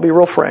speculation, I'll be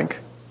real frank,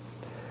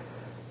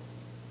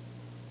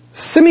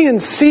 Simeon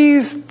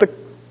sees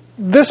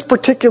this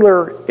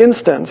particular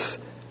instance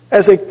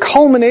as a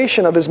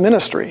culmination of his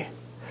ministry.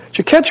 Did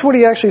you catch what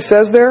he actually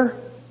says there?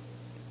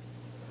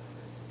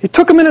 He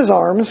took him in his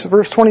arms,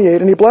 verse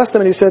 28, and he blessed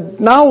them and he said,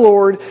 "Now,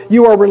 Lord,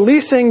 you are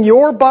releasing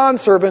your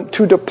bondservant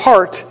to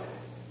depart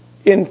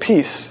in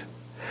peace."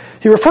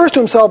 He refers to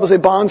himself as a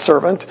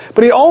bondservant,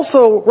 but he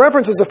also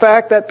references the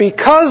fact that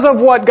because of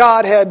what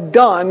God had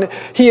done,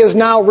 he is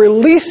now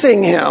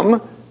releasing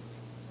him,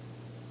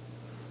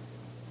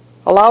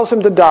 allows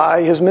him to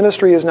die. His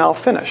ministry is now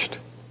finished.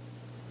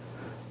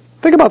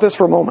 Think about this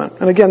for a moment.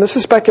 And again, this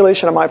is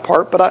speculation on my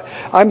part, but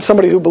I'm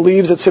somebody who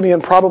believes that Simeon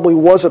probably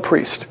was a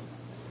priest.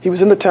 He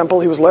was in the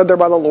temple. He was led there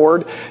by the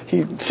Lord.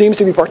 He seems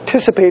to be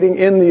participating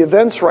in the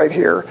events right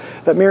here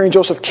that Mary and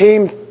Joseph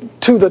came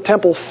to the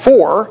temple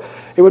for.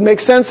 It would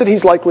make sense that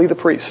he's likely the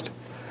priest.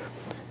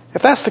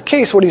 If that's the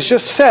case, what he's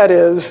just said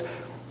is,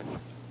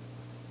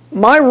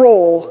 my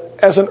role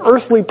as an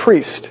earthly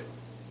priest,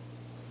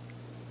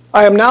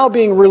 I am now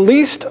being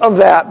released of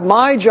that.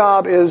 My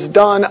job is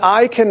done.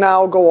 I can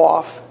now go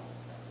off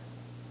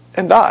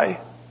and die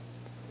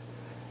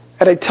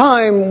at a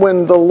time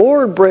when the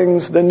Lord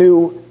brings the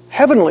new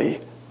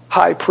heavenly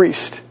high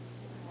priest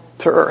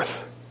to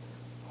earth.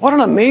 What an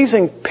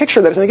amazing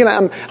picture that is. And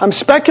again, I'm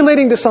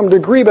speculating to some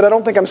degree, but I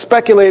don't think I'm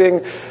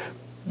speculating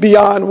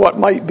beyond what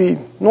might be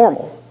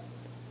normal.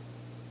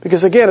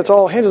 Because again, it's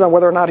all hinges on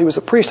whether or not he was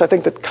a priest. I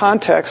think that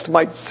context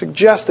might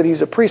suggest that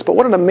he's a priest. But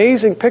what an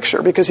amazing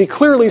picture, because he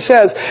clearly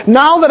says,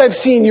 now that I've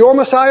seen your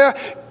Messiah,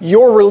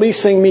 you're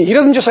releasing me. He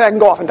doesn't just say I can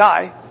go off and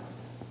die.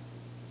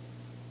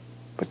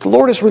 But the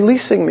Lord is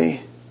releasing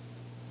me.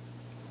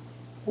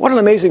 What an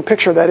amazing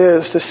picture that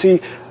is, to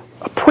see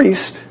a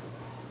priest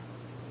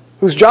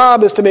whose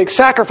job is to make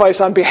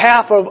sacrifice on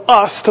behalf of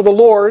us to the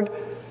Lord,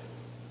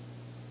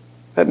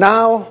 that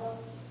now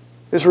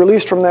is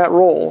released from that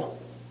role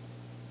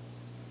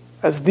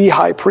as the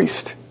high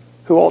priest,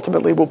 who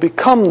ultimately will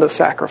become the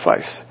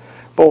sacrifice,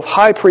 both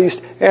high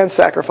priest and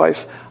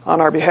sacrifice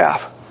on our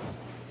behalf.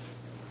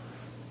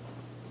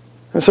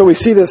 And so we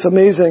see this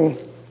amazing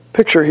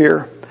picture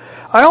here.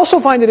 I also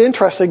find it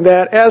interesting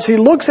that as he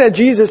looks at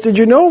Jesus, did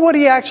you know what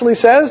he actually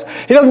says?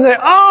 He doesn't say,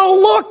 oh,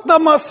 look, the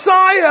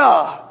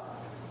Messiah.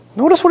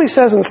 Notice what he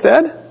says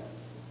instead.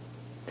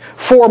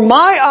 For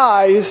my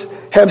eyes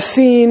have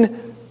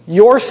seen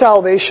your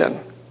salvation.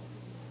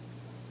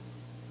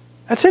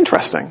 That's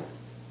interesting.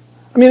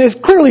 I mean, it's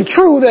clearly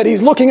true that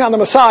he's looking on the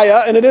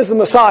Messiah, and it is the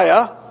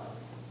Messiah.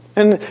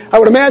 And I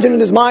would imagine in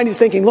his mind he's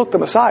thinking, look, the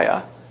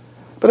Messiah.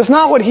 But it's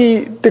not what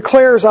he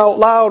declares out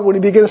loud when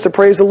he begins to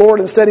praise the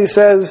Lord. Instead he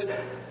says,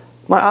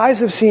 my eyes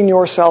have seen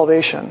your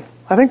salvation.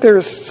 I think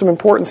there's some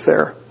importance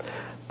there.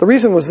 The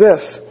reason was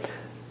this.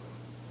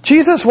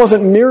 Jesus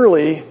wasn't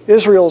merely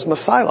Israel's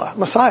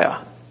Messiah.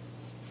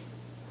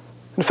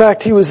 In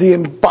fact, he was the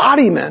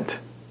embodiment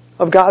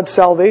of God's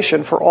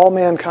salvation for all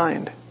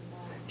mankind.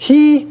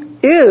 He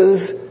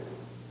is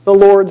the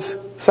Lord's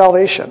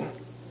salvation.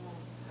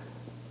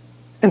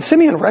 And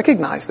Simeon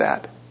recognized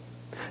that.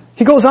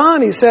 He goes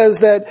on, he says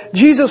that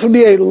Jesus would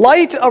be a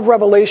light of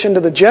revelation to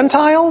the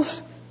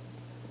Gentiles,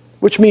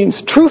 which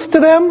means truth to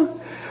them.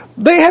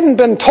 They hadn't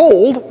been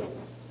told,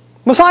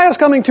 Messiah's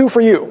coming too for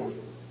you.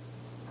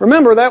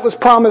 Remember, that was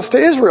promised to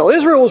Israel.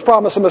 Israel was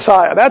promised a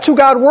Messiah. That's who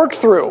God worked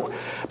through.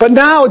 But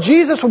now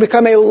Jesus would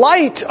become a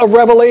light of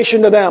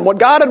revelation to them. What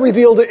God had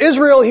revealed to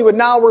Israel, he would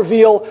now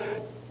reveal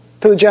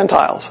to the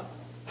Gentiles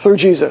through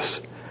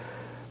Jesus.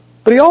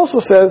 But he also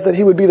says that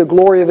he would be the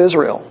glory of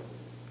Israel.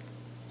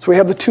 So we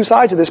have the two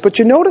sides of this. But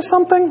you notice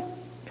something?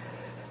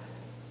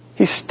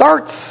 He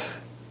starts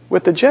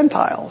with the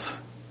Gentiles,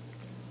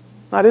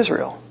 not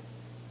Israel.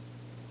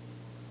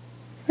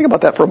 Think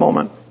about that for a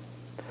moment.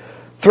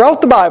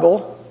 Throughout the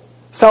Bible,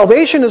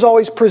 salvation is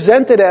always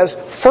presented as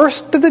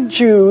first to the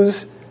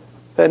Jews,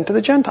 then to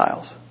the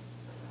Gentiles.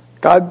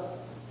 God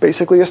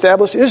basically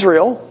established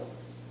Israel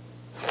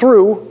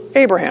through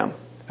Abraham.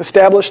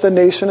 Established the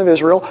nation of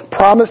Israel,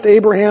 promised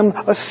Abraham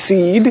a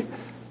seed.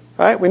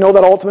 Right? We know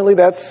that ultimately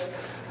that's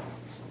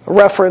a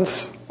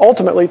reference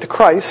ultimately to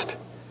Christ.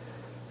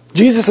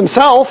 Jesus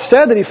himself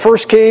said that he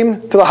first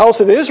came to the house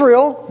of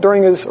Israel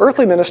during his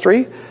earthly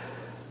ministry.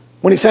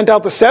 When he sent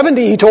out the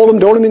 70, he told them,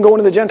 don't even go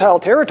into the Gentile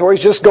territories,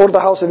 just go to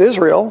the house of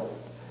Israel.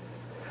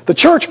 The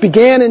church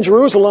began in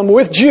Jerusalem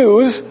with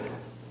Jews.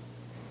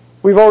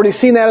 We've already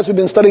seen that as we've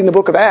been studying the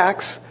book of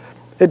Acts.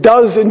 It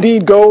does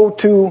indeed go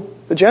to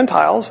the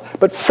Gentiles,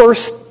 but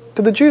first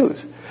to the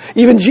Jews.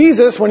 Even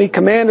Jesus, when he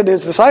commanded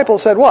his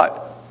disciples, said what?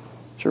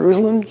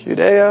 Jerusalem,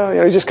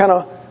 Judea, just kind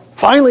of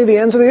finally the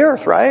ends of the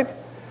earth, right?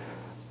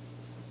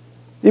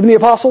 Even the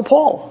Apostle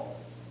Paul.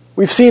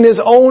 We've seen his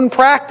own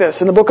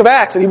practice in the book of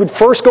Acts, that he would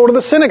first go to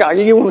the synagogue,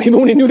 even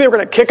when he knew they were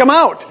going to kick him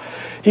out.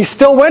 He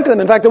still went to them.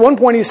 In fact, at one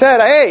point he said,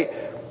 hey,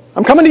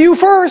 I'm coming to you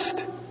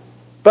first,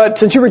 but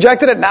since you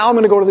rejected it, now I'm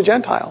going to go to the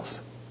Gentiles.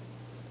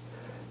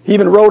 He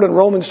even wrote in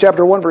Romans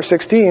chapter 1 verse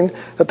 16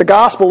 that the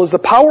gospel is the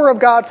power of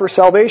God for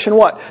salvation,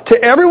 what?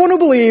 To everyone who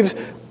believes,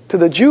 to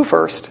the Jew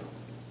first,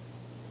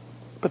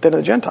 but then to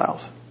the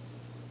Gentiles.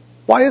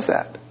 Why is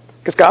that?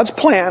 Because God's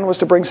plan was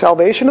to bring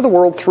salvation to the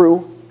world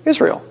through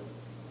Israel.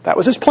 That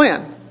was his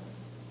plan.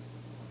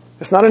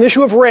 It's not an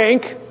issue of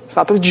rank. It's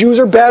not that the Jews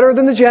are better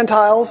than the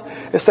Gentiles.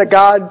 It's that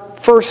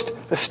God first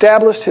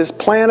established his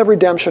plan of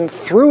redemption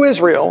through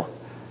Israel,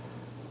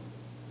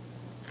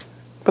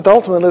 but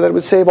ultimately that it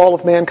would save all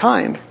of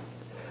mankind.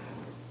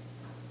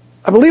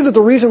 I believe that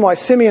the reason why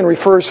Simeon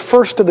refers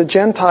first to the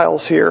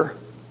Gentiles here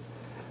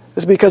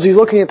is because he's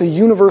looking at the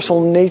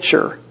universal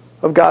nature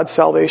of God's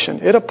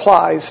salvation. It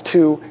applies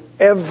to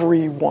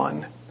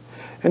everyone.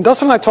 And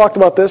Dustin and I talked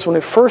about this when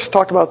we first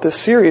talked about this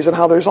series, and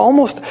how there's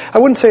almost, I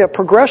wouldn't say a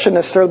progression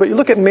necessarily, but you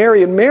look at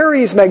Mary, and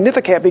Mary's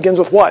Magnificat begins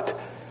with what?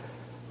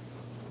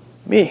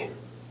 Me.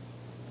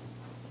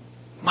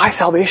 My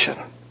salvation.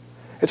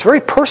 It's very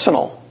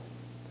personal.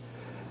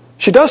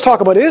 She does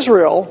talk about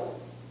Israel,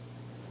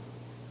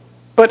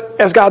 but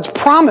as God's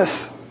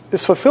promise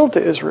is fulfilled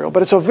to Israel,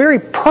 but it's a very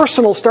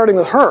personal starting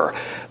with her.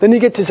 Then you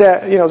get to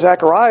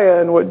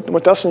Zechariah and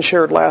what Dustin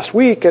shared last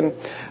week, and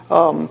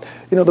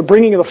the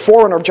bringing of the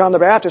forerunner of John the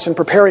Baptist and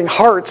preparing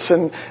hearts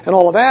and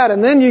all of that.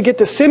 And then you get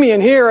to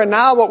Simeon here, and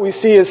now what we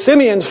see is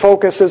Simeon's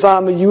focus is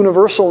on the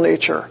universal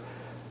nature,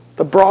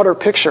 the broader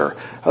picture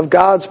of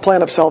God's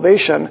plan of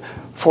salvation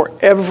for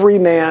every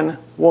man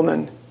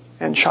woman,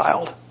 and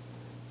child.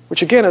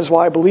 Which again is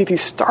why I believe he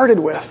started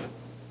with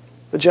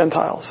the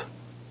Gentiles.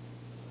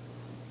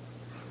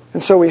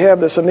 And so we have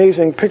this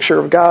amazing picture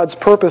of God's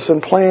purpose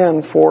and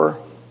plan for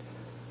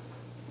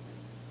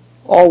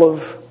all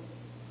of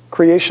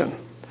creation.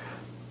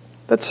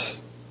 That's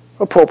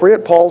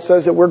appropriate. Paul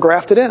says that we're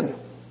grafted in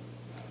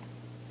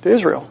to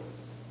Israel.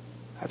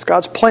 That's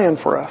God's plan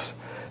for us.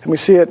 And we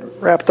see it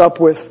wrapped up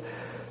with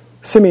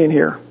Simeon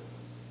here.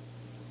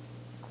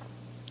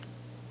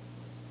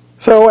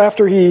 So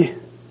after he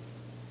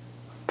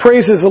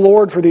praises the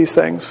Lord for these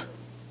things,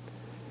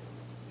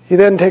 he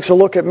then takes a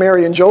look at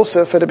Mary and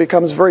Joseph, and it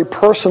becomes very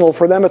personal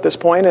for them at this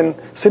point, and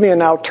Simeon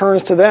now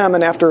turns to them,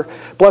 and after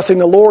blessing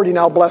the Lord, he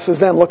now blesses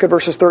them. Look at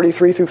verses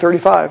 33 through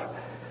 35.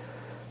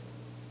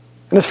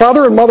 And his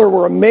father and mother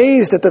were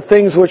amazed at the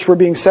things which were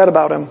being said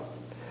about him.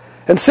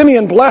 And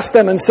Simeon blessed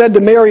them and said to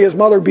Mary his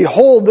mother,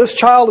 "Behold, this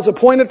child is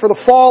appointed for the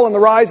fall and the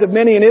rise of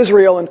many in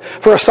Israel, and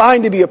for a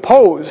sign to be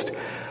opposed.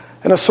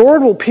 And a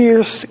sword will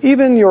pierce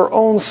even your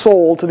own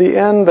soul, to the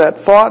end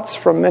that thoughts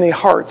from many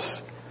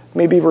hearts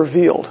may be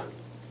revealed."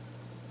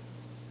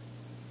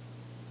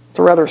 It's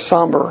a rather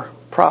somber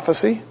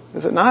prophecy,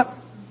 is it not?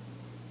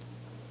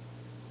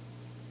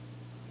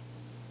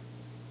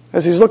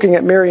 As he's looking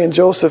at Mary and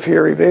Joseph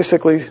here, he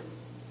basically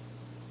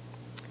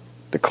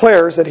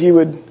declares that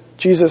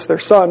Jesus, their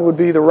son, would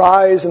be the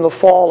rise and the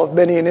fall of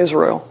many in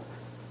Israel.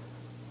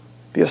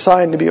 Be a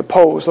sign to be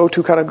opposed. Those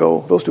two kind of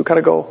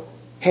go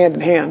hand in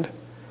hand.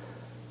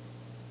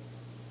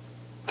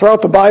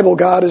 Throughout the Bible,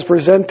 God is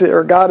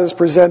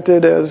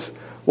presented as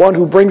one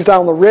who brings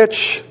down the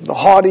rich, the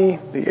haughty,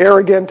 the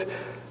arrogant,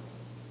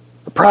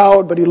 the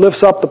proud, but he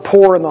lifts up the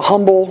poor and the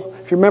humble.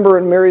 If you remember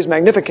in Mary's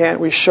Magnificat,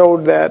 she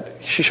showed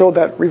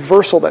that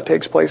reversal that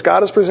takes place.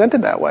 God is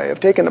presented that way, of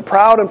taking the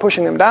proud and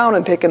pushing them down,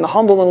 and taking the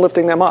humble and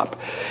lifting them up.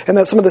 And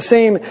that's some of the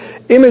same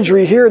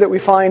imagery here that we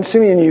find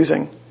Simeon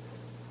using.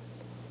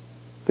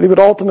 That he would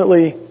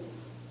ultimately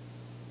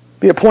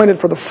be appointed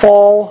for the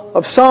fall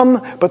of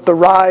some, but the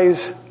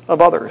rise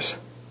of others.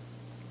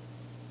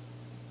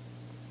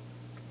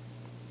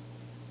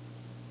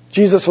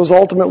 Jesus was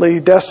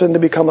ultimately destined to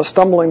become a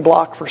stumbling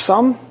block for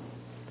some,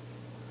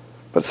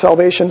 but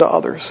salvation to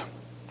others.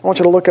 I want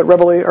you to look at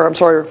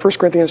 1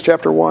 Corinthians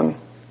chapter 1.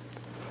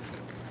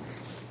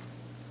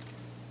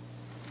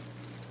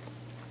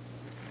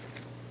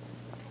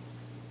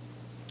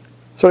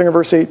 Starting in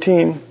verse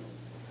 18.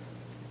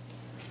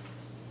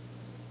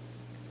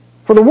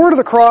 "For the word of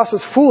the cross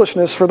is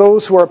foolishness for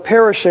those who are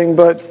perishing,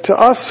 but to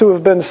us who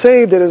have been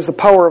saved it is the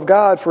power of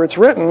God. For it's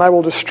written, I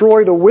will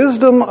destroy the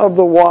wisdom of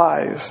the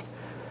wise,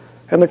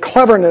 and the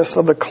cleverness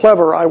of the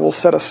clever I will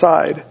set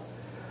aside.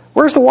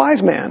 Where's the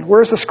wise man?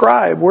 Where's the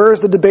scribe? Where is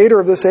the debater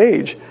of this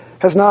age?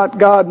 Has not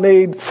God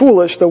made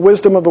foolish the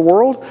wisdom of the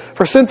world?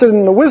 For since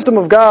in the wisdom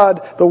of God,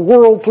 the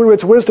world through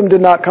its wisdom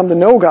did not come to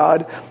know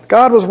God,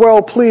 God was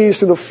well pleased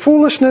through the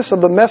foolishness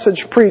of the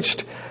message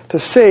preached to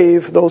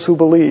save those who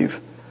believe.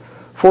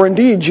 For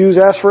indeed, Jews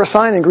ask for a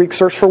sign and Greeks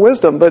search for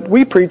wisdom, but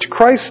we preach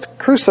Christ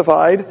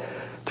crucified,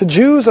 to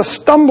Jews a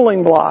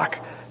stumbling block,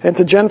 and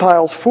to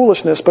Gentiles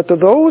foolishness, but to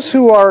those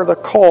who are the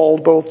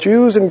called, both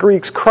Jews and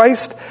Greeks,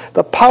 Christ,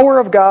 the power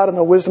of God and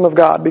the wisdom of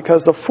God,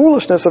 because the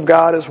foolishness of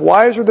God is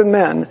wiser than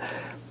men,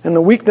 and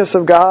the weakness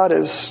of God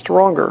is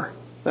stronger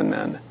than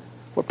men."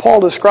 What Paul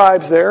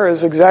describes there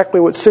is exactly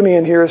what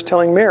Simeon here is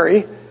telling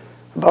Mary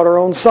about her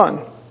own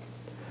son,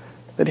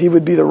 that he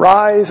would be the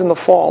rise and the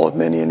fall of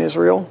many in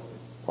Israel,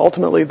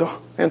 ultimately the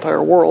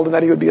entire world, and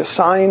that he would be a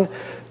sign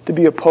to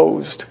be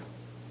opposed.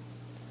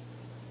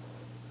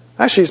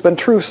 Actually, it's been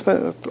true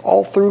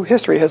all through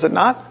history, has it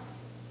not?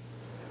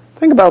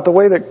 Think about the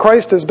way that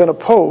Christ has been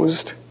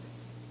opposed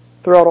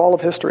throughout all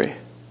of history.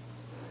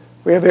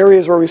 We have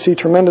areas where we see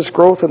tremendous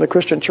growth in the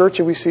Christian church,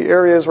 and we see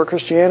areas where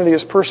Christianity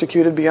is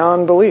persecuted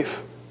beyond belief,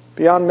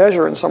 beyond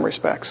measure in some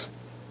respects.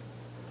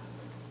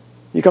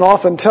 You can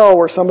often tell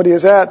where somebody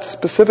is at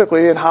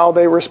specifically in how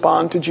they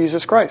respond to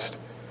Jesus Christ.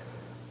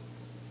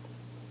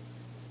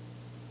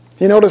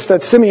 You notice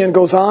that Simeon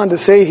goes on to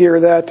say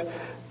here that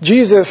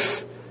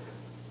Jesus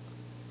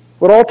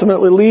would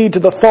ultimately lead to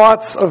the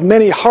thoughts of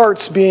many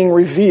hearts being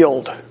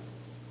revealed.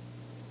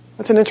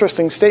 That's an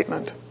interesting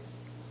statement.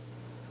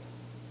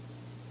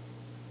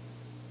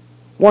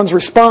 One's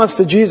response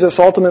to Jesus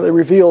ultimately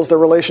reveals their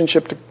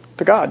relationship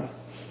to God.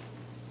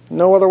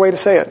 No other way to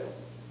say it.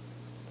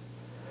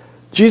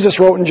 Jesus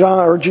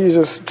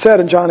said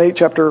in John 8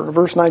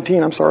 verse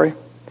 19,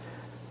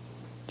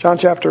 John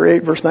chapter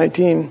 8 verse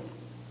 19, he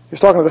was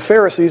talking to the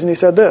Pharisees and he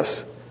said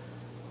this,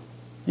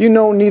 "You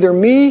know neither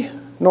me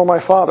nor my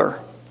Father.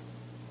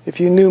 If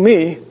you knew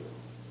me,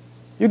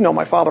 you'd know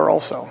my Father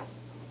also."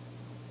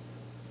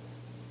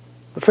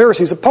 The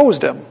Pharisees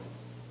opposed him.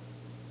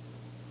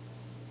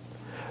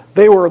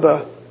 They were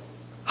the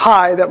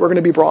high that were going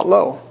to be brought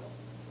low.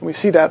 And we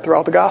see that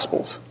throughout the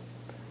Gospels.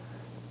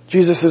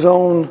 Jesus'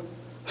 own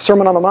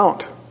Sermon on the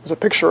Mount was a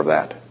picture of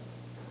that.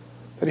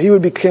 That he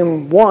would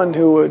become one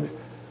who would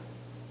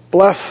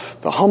bless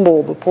the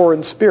humble, the poor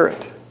in spirit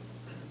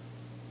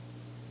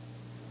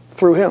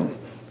through him.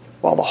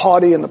 while the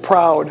haughty and the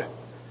proud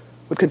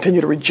would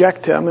continue to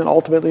reject him, and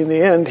ultimately in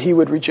the end he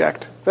would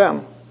reject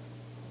them.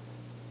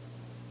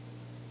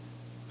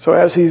 So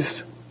as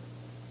he's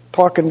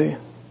talking to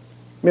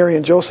Mary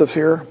and Joseph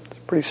here, it's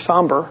pretty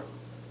somber,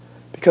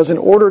 because in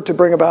order to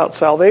bring about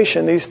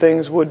salvation, these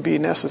things would be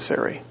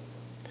necessary.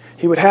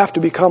 He would have to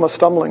become a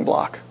stumbling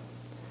block.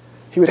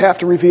 He would have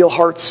to reveal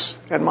hearts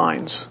and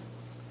minds.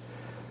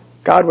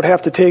 God would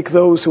have to take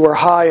those who are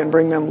high and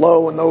bring them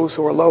low, and those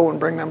who are low and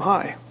bring them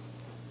high.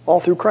 All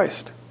through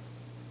Christ.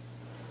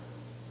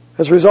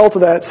 As a result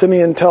of that,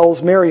 Simeon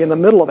tells Mary in the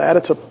middle of that,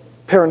 it's a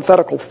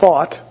parenthetical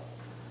thought.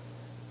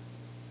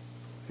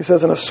 He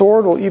says, and a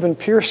sword will even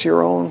pierce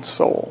your own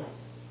soul.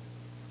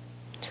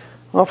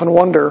 I often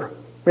wonder,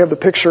 we have the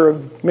picture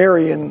of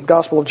Mary in the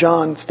Gospel of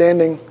John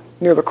standing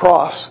near the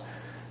cross,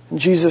 and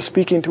Jesus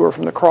speaking to her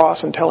from the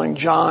cross and telling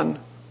John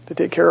to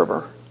take care of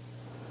her.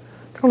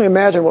 I can only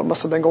imagine what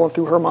must have been going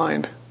through her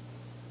mind.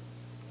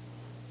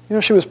 You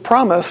know, she was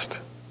promised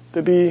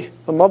to be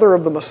the mother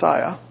of the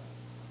Messiah.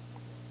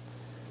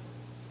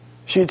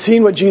 She had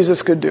seen what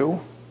Jesus could do,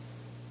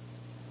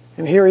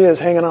 and here he is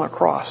hanging on a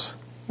cross.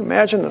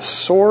 Imagine the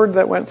sword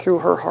that went through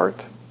her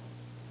heart.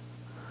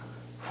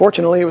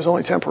 Fortunately, it was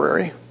only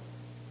temporary.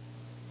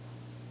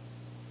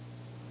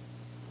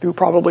 Through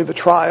probably the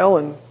trial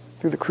and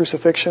through the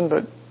crucifixion,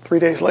 but 3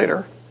 days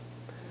later,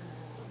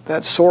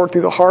 that sword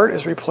through the heart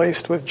is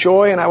replaced with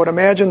joy, and I would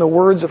imagine the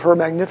words of her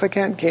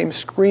Magnificat came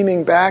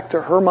screaming back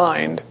to her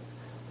mind,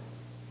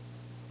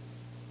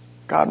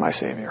 God my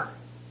Savior.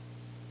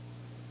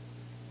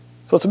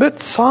 So it's a bit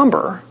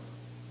somber,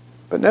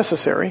 but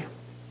necessary.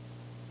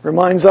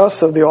 Reminds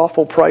us of the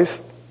awful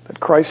price that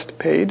Christ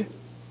paid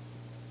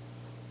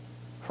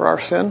for our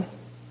sin.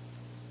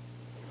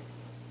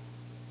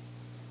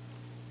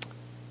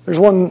 There's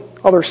one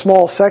other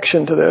small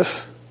section to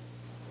this,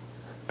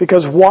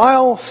 because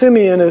while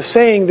Simeon is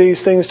saying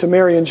these things to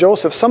Mary and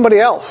Joseph, somebody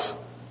else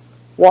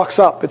walks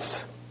up.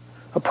 It's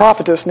a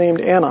prophetess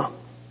named Anna.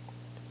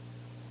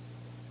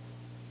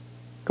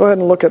 Go ahead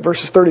and look at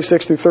verses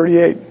 36 through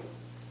 38.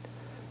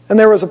 And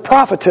there was a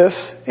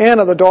prophetess,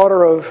 Anna, the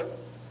daughter of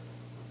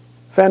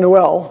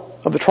Phanuel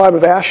of the tribe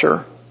of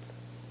Asher.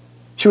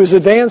 She was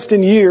advanced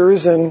in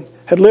years and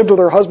had lived with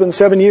her husband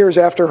 7 years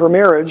after her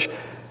marriage,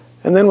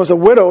 and then was a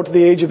widow to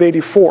the age of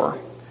 84.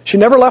 She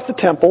never left the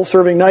temple,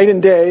 serving night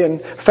and day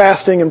and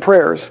fasting and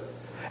prayers.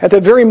 At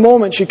that very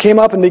moment, she came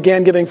up and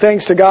began giving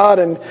thanks to God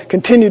and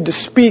continued to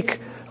speak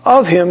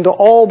of him to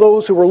all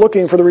those who were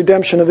looking for the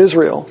redemption of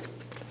Israel.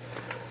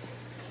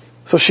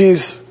 So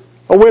she's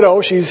a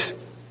widow. She's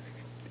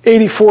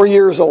 84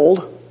 years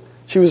old.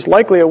 She was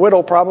likely a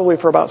widow probably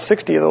for about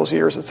 60 of those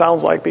years, it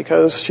sounds like,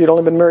 because she'd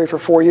only been married for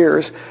 4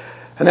 years.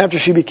 And after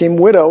she became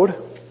widowed,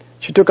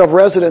 she took up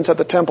residence at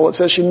the temple. It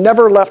says she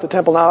never left the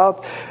temple.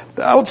 Now,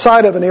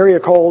 outside of an area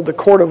called the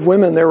Court of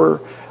Women, there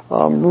were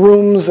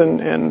rooms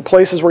and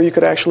places where you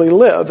could actually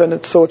live.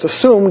 And so it's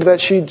assumed that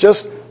she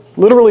just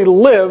literally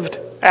lived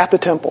at the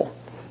temple.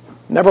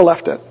 Never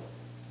left it.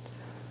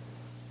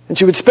 And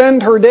she would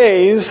spend her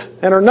days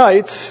and her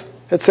nights,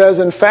 it says,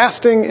 in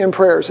fasting and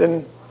prayers,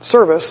 in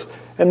service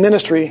and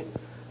ministry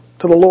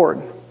to the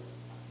Lord.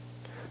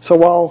 So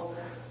while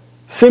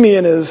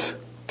Simeon is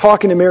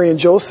talking to Mary and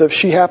Joseph,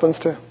 she happens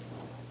to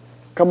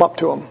come up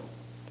to him.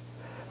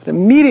 And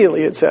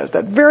immediately, it says,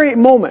 that very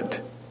moment,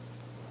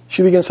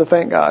 she begins to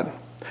thank God.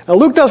 Now,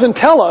 Luke doesn't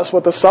tell us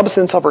what the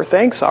substance of her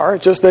thanks are.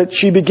 It's just that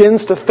she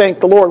begins to thank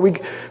the Lord. We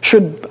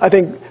should, I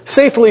think,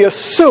 safely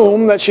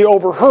assume that she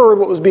overheard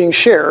what was being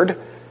shared.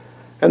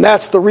 And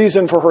that's the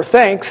reason for her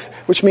thanks,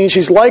 which means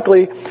she's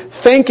likely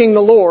thanking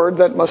the Lord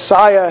that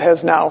Messiah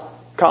has now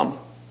come.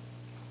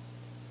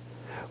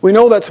 We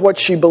know that's what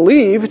she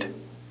believed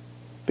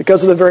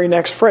because of the very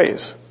next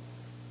phrase.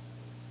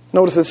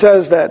 Notice it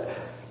says that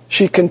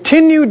she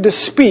continued to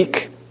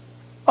speak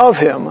of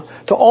him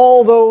to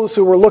all those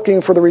who were looking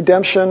for the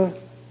redemption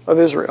of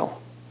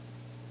Israel.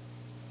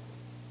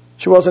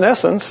 She was, in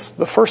essence,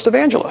 the first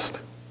evangelist.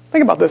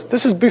 Think about this.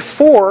 This is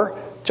before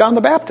John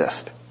the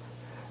Baptist.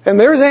 And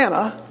there's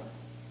Anna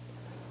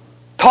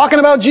talking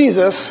about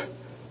Jesus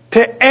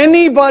to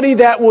anybody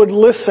that would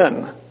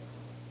listen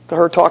to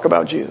her talk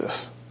about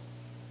Jesus.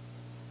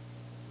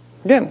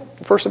 Again,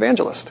 the first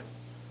evangelist.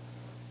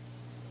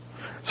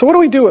 So what do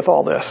we do with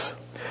all this?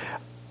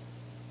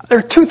 There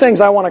are two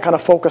things I want to kind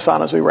of focus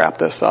on as we wrap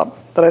this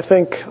up that I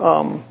think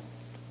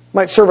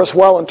might serve us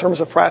well in terms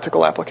of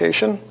practical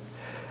application.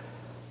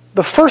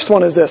 The first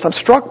one is this. I'm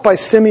struck by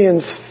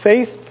Simeon's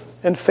faith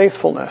and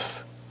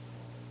faithfulness.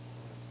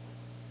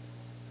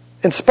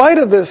 In spite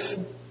of this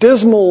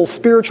dismal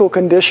spiritual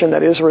condition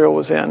that Israel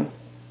was in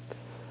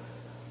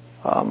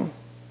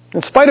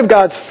spite of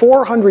God's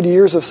 400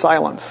 years of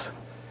silence,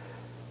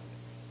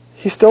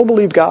 he still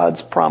believed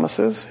God's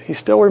promises. He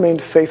still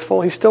remained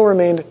faithful. He still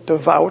remained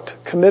devout,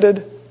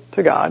 committed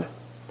to God.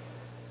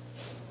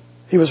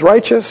 He was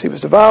righteous. He was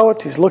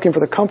devout. He's looking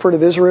for the comfort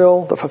of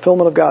Israel, the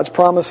fulfillment of God's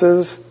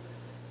promises.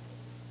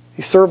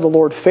 He served the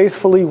Lord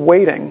faithfully,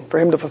 waiting for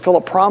him to fulfill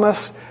a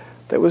promise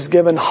that was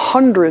given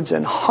hundreds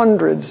and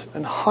hundreds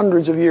and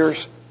hundreds of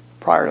years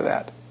prior to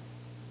that.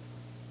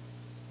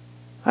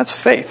 That's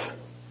faith,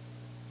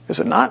 is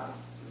it not?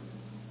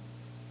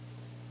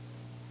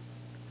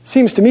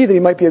 Seems to me that he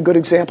might be a good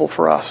example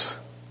for us.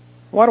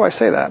 Why do I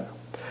say that?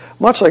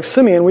 Much like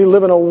Simeon, we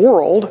live in a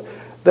world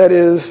that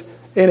is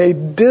in a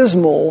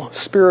dismal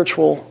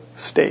spiritual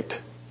state.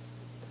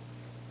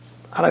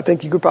 And I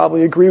think you could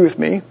probably agree with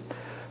me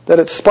that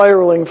it's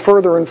spiraling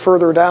further and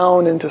further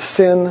down into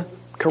sin,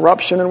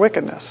 corruption, and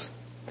wickedness.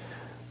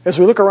 As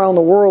we look around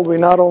the world, we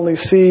not only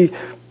see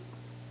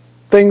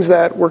things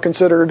that were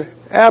considered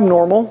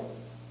abnormal,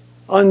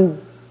 or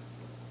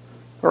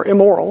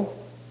immoral,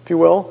 if you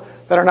will,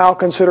 that are now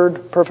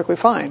considered perfectly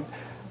fine,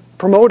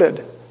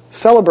 promoted,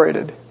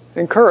 celebrated,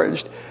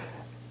 encouraged,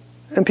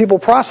 and people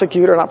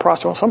prosecuted, or not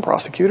prosecuted, well, some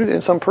prosecuted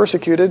and some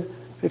persecuted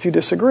if you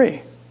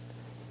disagree.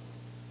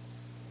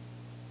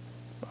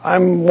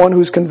 I'm one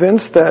who's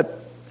convinced that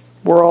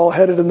we're all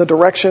headed in the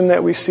direction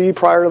that we see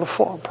prior to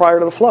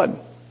the flood.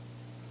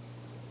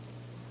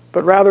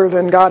 But rather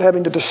than God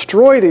having to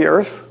destroy the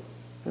earth,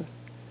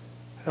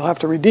 He'll have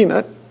to redeem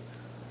it,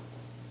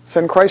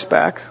 send Christ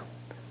back.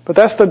 But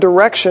that's the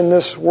direction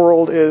this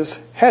world is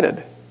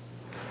headed.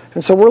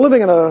 And so we're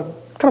living in a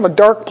kind of a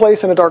dark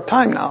place and a dark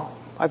time now.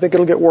 I think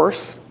it'll get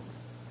worse.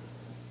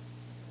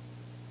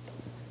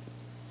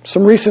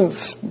 Some recent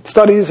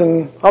studies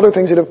and other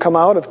things that have come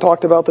out have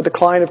talked about the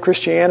decline of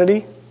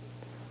Christianity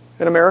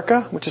in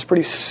America, which is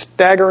pretty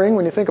staggering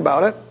when you think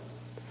about it.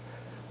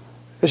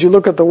 As you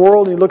look at the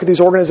world, you look at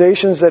these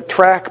organizations that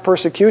track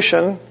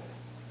persecution,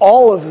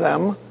 all of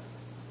them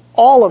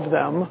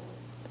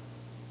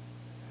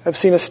have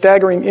seen a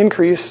staggering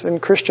increase in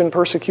Christian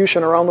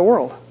persecution around the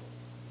world.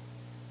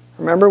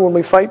 Remember when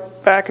we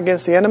fight back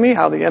against the enemy,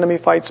 how the enemy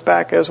fights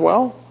back as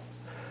well?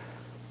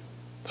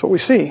 That's what we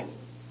see.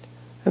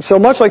 And so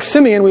much like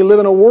Simeon, we live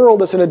in a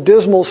world that's in a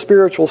dismal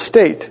spiritual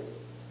state.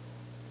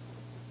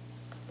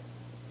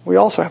 We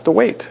also have to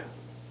wait.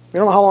 We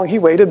don't know how long he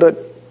waited, but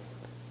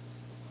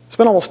it's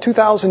been almost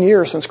 2,000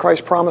 years since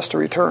Christ promised to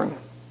return.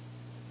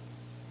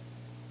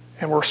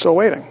 And we're still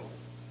waiting.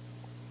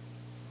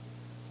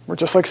 We're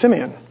just like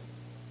Simeon.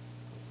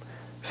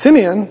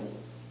 Simeon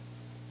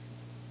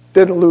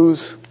didn't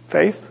lose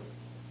faith.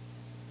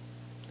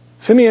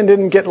 Simeon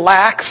didn't get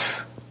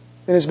lax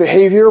in his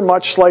behavior,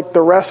 much like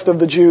the rest of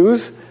the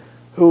Jews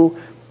who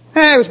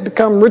has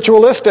become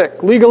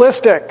ritualistic,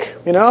 legalistic,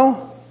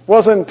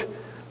 wasn't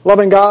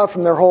loving God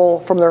from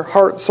their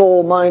heart,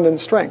 soul, mind, and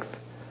strength.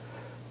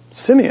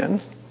 Simeon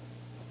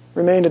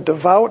remained a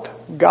devout,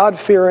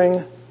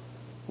 God-fearing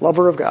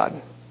lover of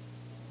God,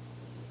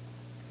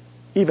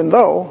 even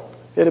though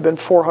it had been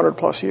 400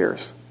 plus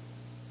years.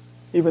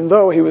 Even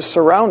though he was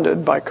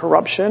surrounded by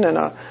corruption and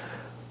a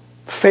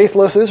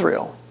faithless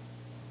Israel.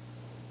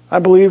 I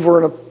believe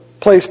we're in a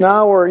place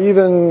now where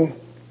even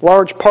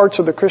large parts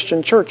of the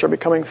Christian church are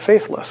becoming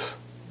faithless.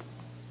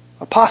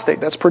 Apostate,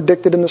 that's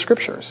predicted in the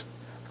Scriptures.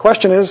 The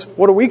question is,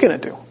 what are we going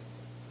to do?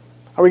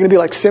 Are we going to be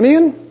like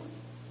Simeon?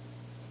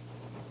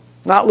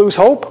 Not lose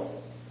hope?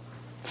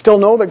 Still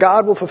know that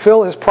God will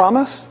fulfill His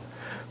promise?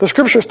 The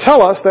Scriptures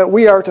tell us that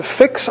we are to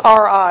fix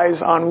our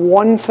eyes on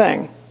one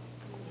thing: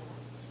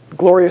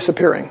 glorious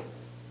appearing.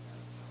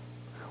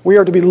 We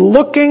are to be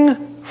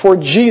looking for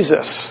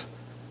Jesus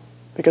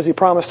because He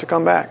promised to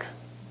come back.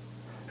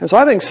 And so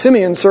I think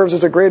Simeon serves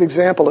as a great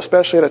example,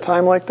 especially at a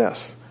time like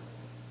this.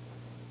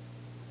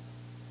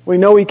 We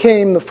know He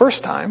came the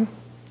first time.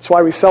 That's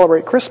why we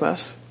celebrate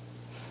Christmas.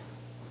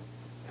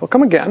 He'll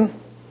come again.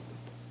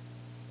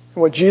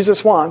 And what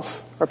Jesus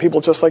wants are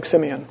people just like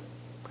Simeon,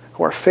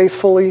 who are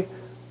faithfully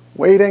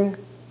waiting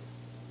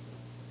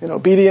in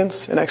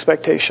obedience and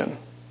expectation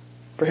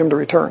for Him to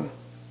return.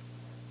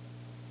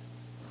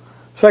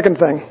 Second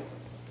thing,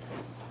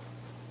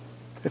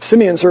 if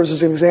Simeon serves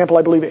as an example,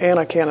 I believe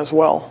Anna can as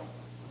well.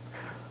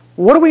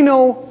 What do we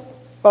know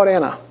about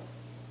Anna?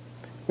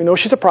 We know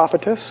she's a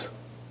prophetess.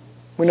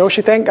 We know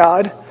she thanked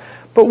God.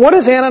 But what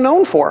is Anna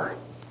known for?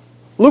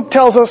 Luke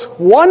tells us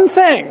one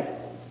thing.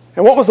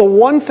 And what was the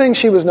one thing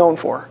she was known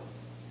for?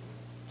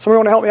 Somebody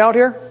want to help me out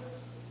here?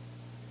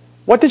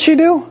 What did she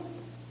do?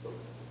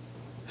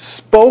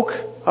 Spoke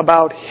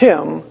about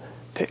Him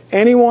to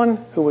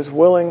anyone who was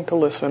willing to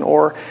listen,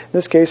 or in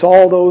this case,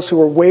 all those who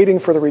were waiting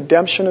for the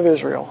redemption of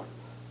Israel.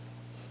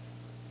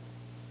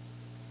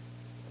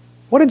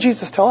 What did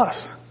Jesus tell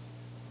us?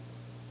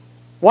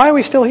 Why are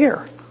we still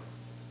here?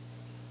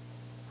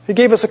 He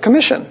gave us a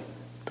commission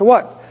to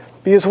what?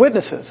 Be His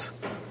witnesses.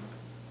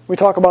 We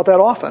talk about that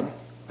often.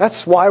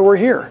 That's why we're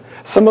here.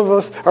 Some of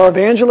us are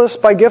evangelists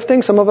by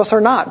gifting, some of us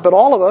are not. But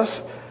all of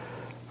us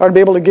are to be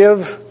able to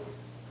give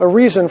a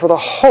reason for the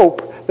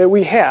hope that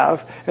we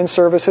have and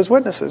serve as His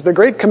witnesses. The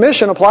Great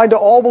Commission applied to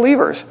all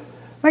believers.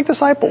 Make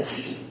disciples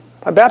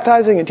by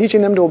baptizing and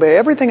teaching them to obey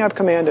everything I've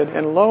commanded.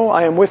 And lo,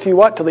 I am with you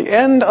what? Till the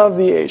end of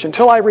the age,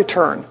 until I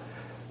return.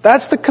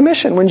 That's the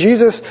commission when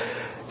Jesus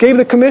gave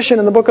the commission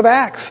in the book of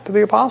Acts to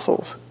the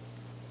apostles.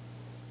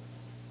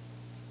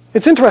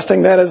 It's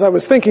interesting that as I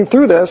was thinking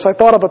through this, I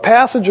thought of a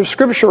passage of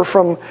Scripture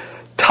from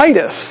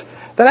Titus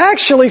that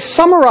actually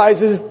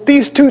summarizes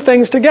these two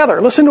things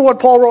together. Listen to what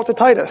Paul wrote to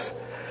Titus.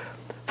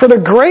 For the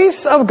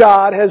grace of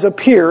God has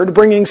appeared,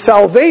 bringing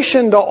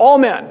salvation to all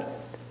men,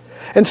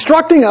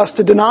 instructing us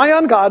to deny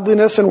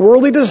ungodliness and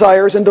worldly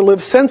desires and to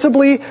live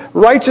sensibly,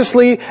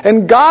 righteously,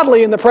 and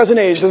godly in the present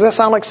age. Does that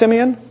sound like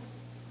Simeon?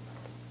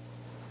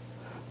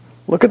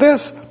 Look at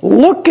this.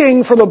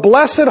 Looking for the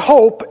blessed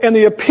hope and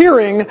the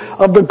appearing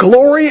of the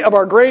glory of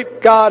our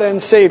great God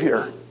and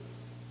Savior.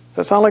 Does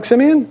that sound like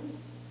Simeon?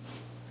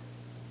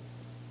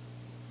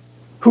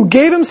 Who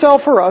gave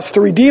himself for us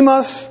to redeem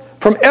us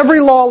from every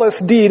lawless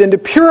deed and to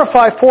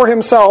purify for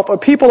himself a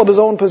people of his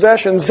own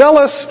possession,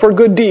 zealous for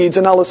good deeds.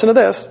 And now listen to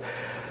this.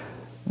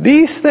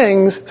 These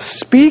things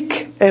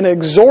speak and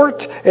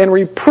exhort and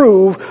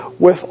reprove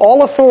with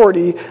all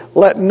authority.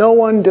 Let no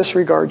one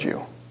disregard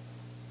you.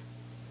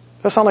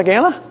 Does that sound like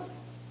Anna?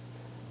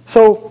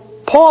 So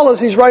Paul, as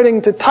he's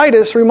writing to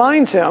Titus,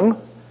 reminds him,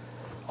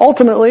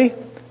 ultimately,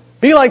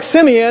 be like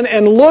Simeon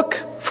and look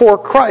for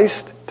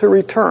Christ to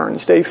return.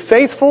 Stay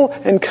faithful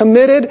and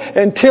committed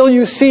until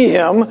you see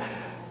him.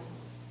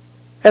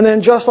 And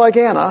then just like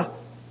Anna,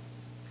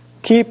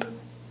 keep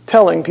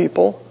telling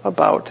people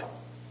about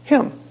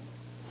him.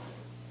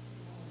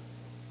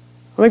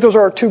 I think those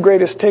are our two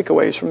greatest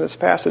takeaways from this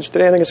passage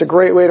today. I think it's a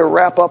great way to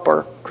wrap up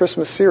our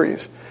Christmas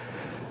series.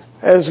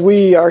 As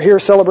we are here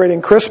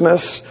celebrating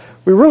Christmas,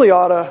 we really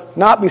ought to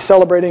not be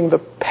celebrating the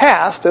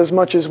past as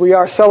much as we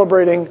are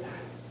celebrating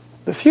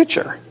the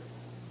future.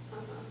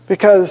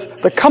 Because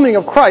the coming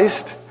of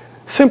Christ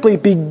simply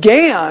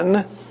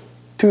began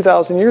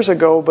 2,000 years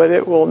ago, but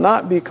it will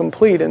not be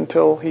complete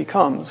until he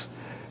comes.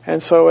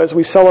 And so as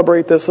we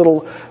celebrate this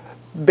little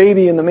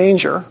baby in the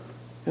manger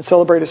and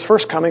celebrate his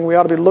first coming, we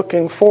ought to be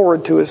looking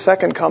forward to his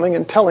second coming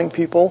and telling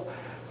people,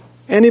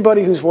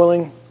 anybody who's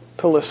willing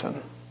to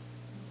listen.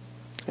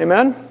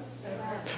 Amen?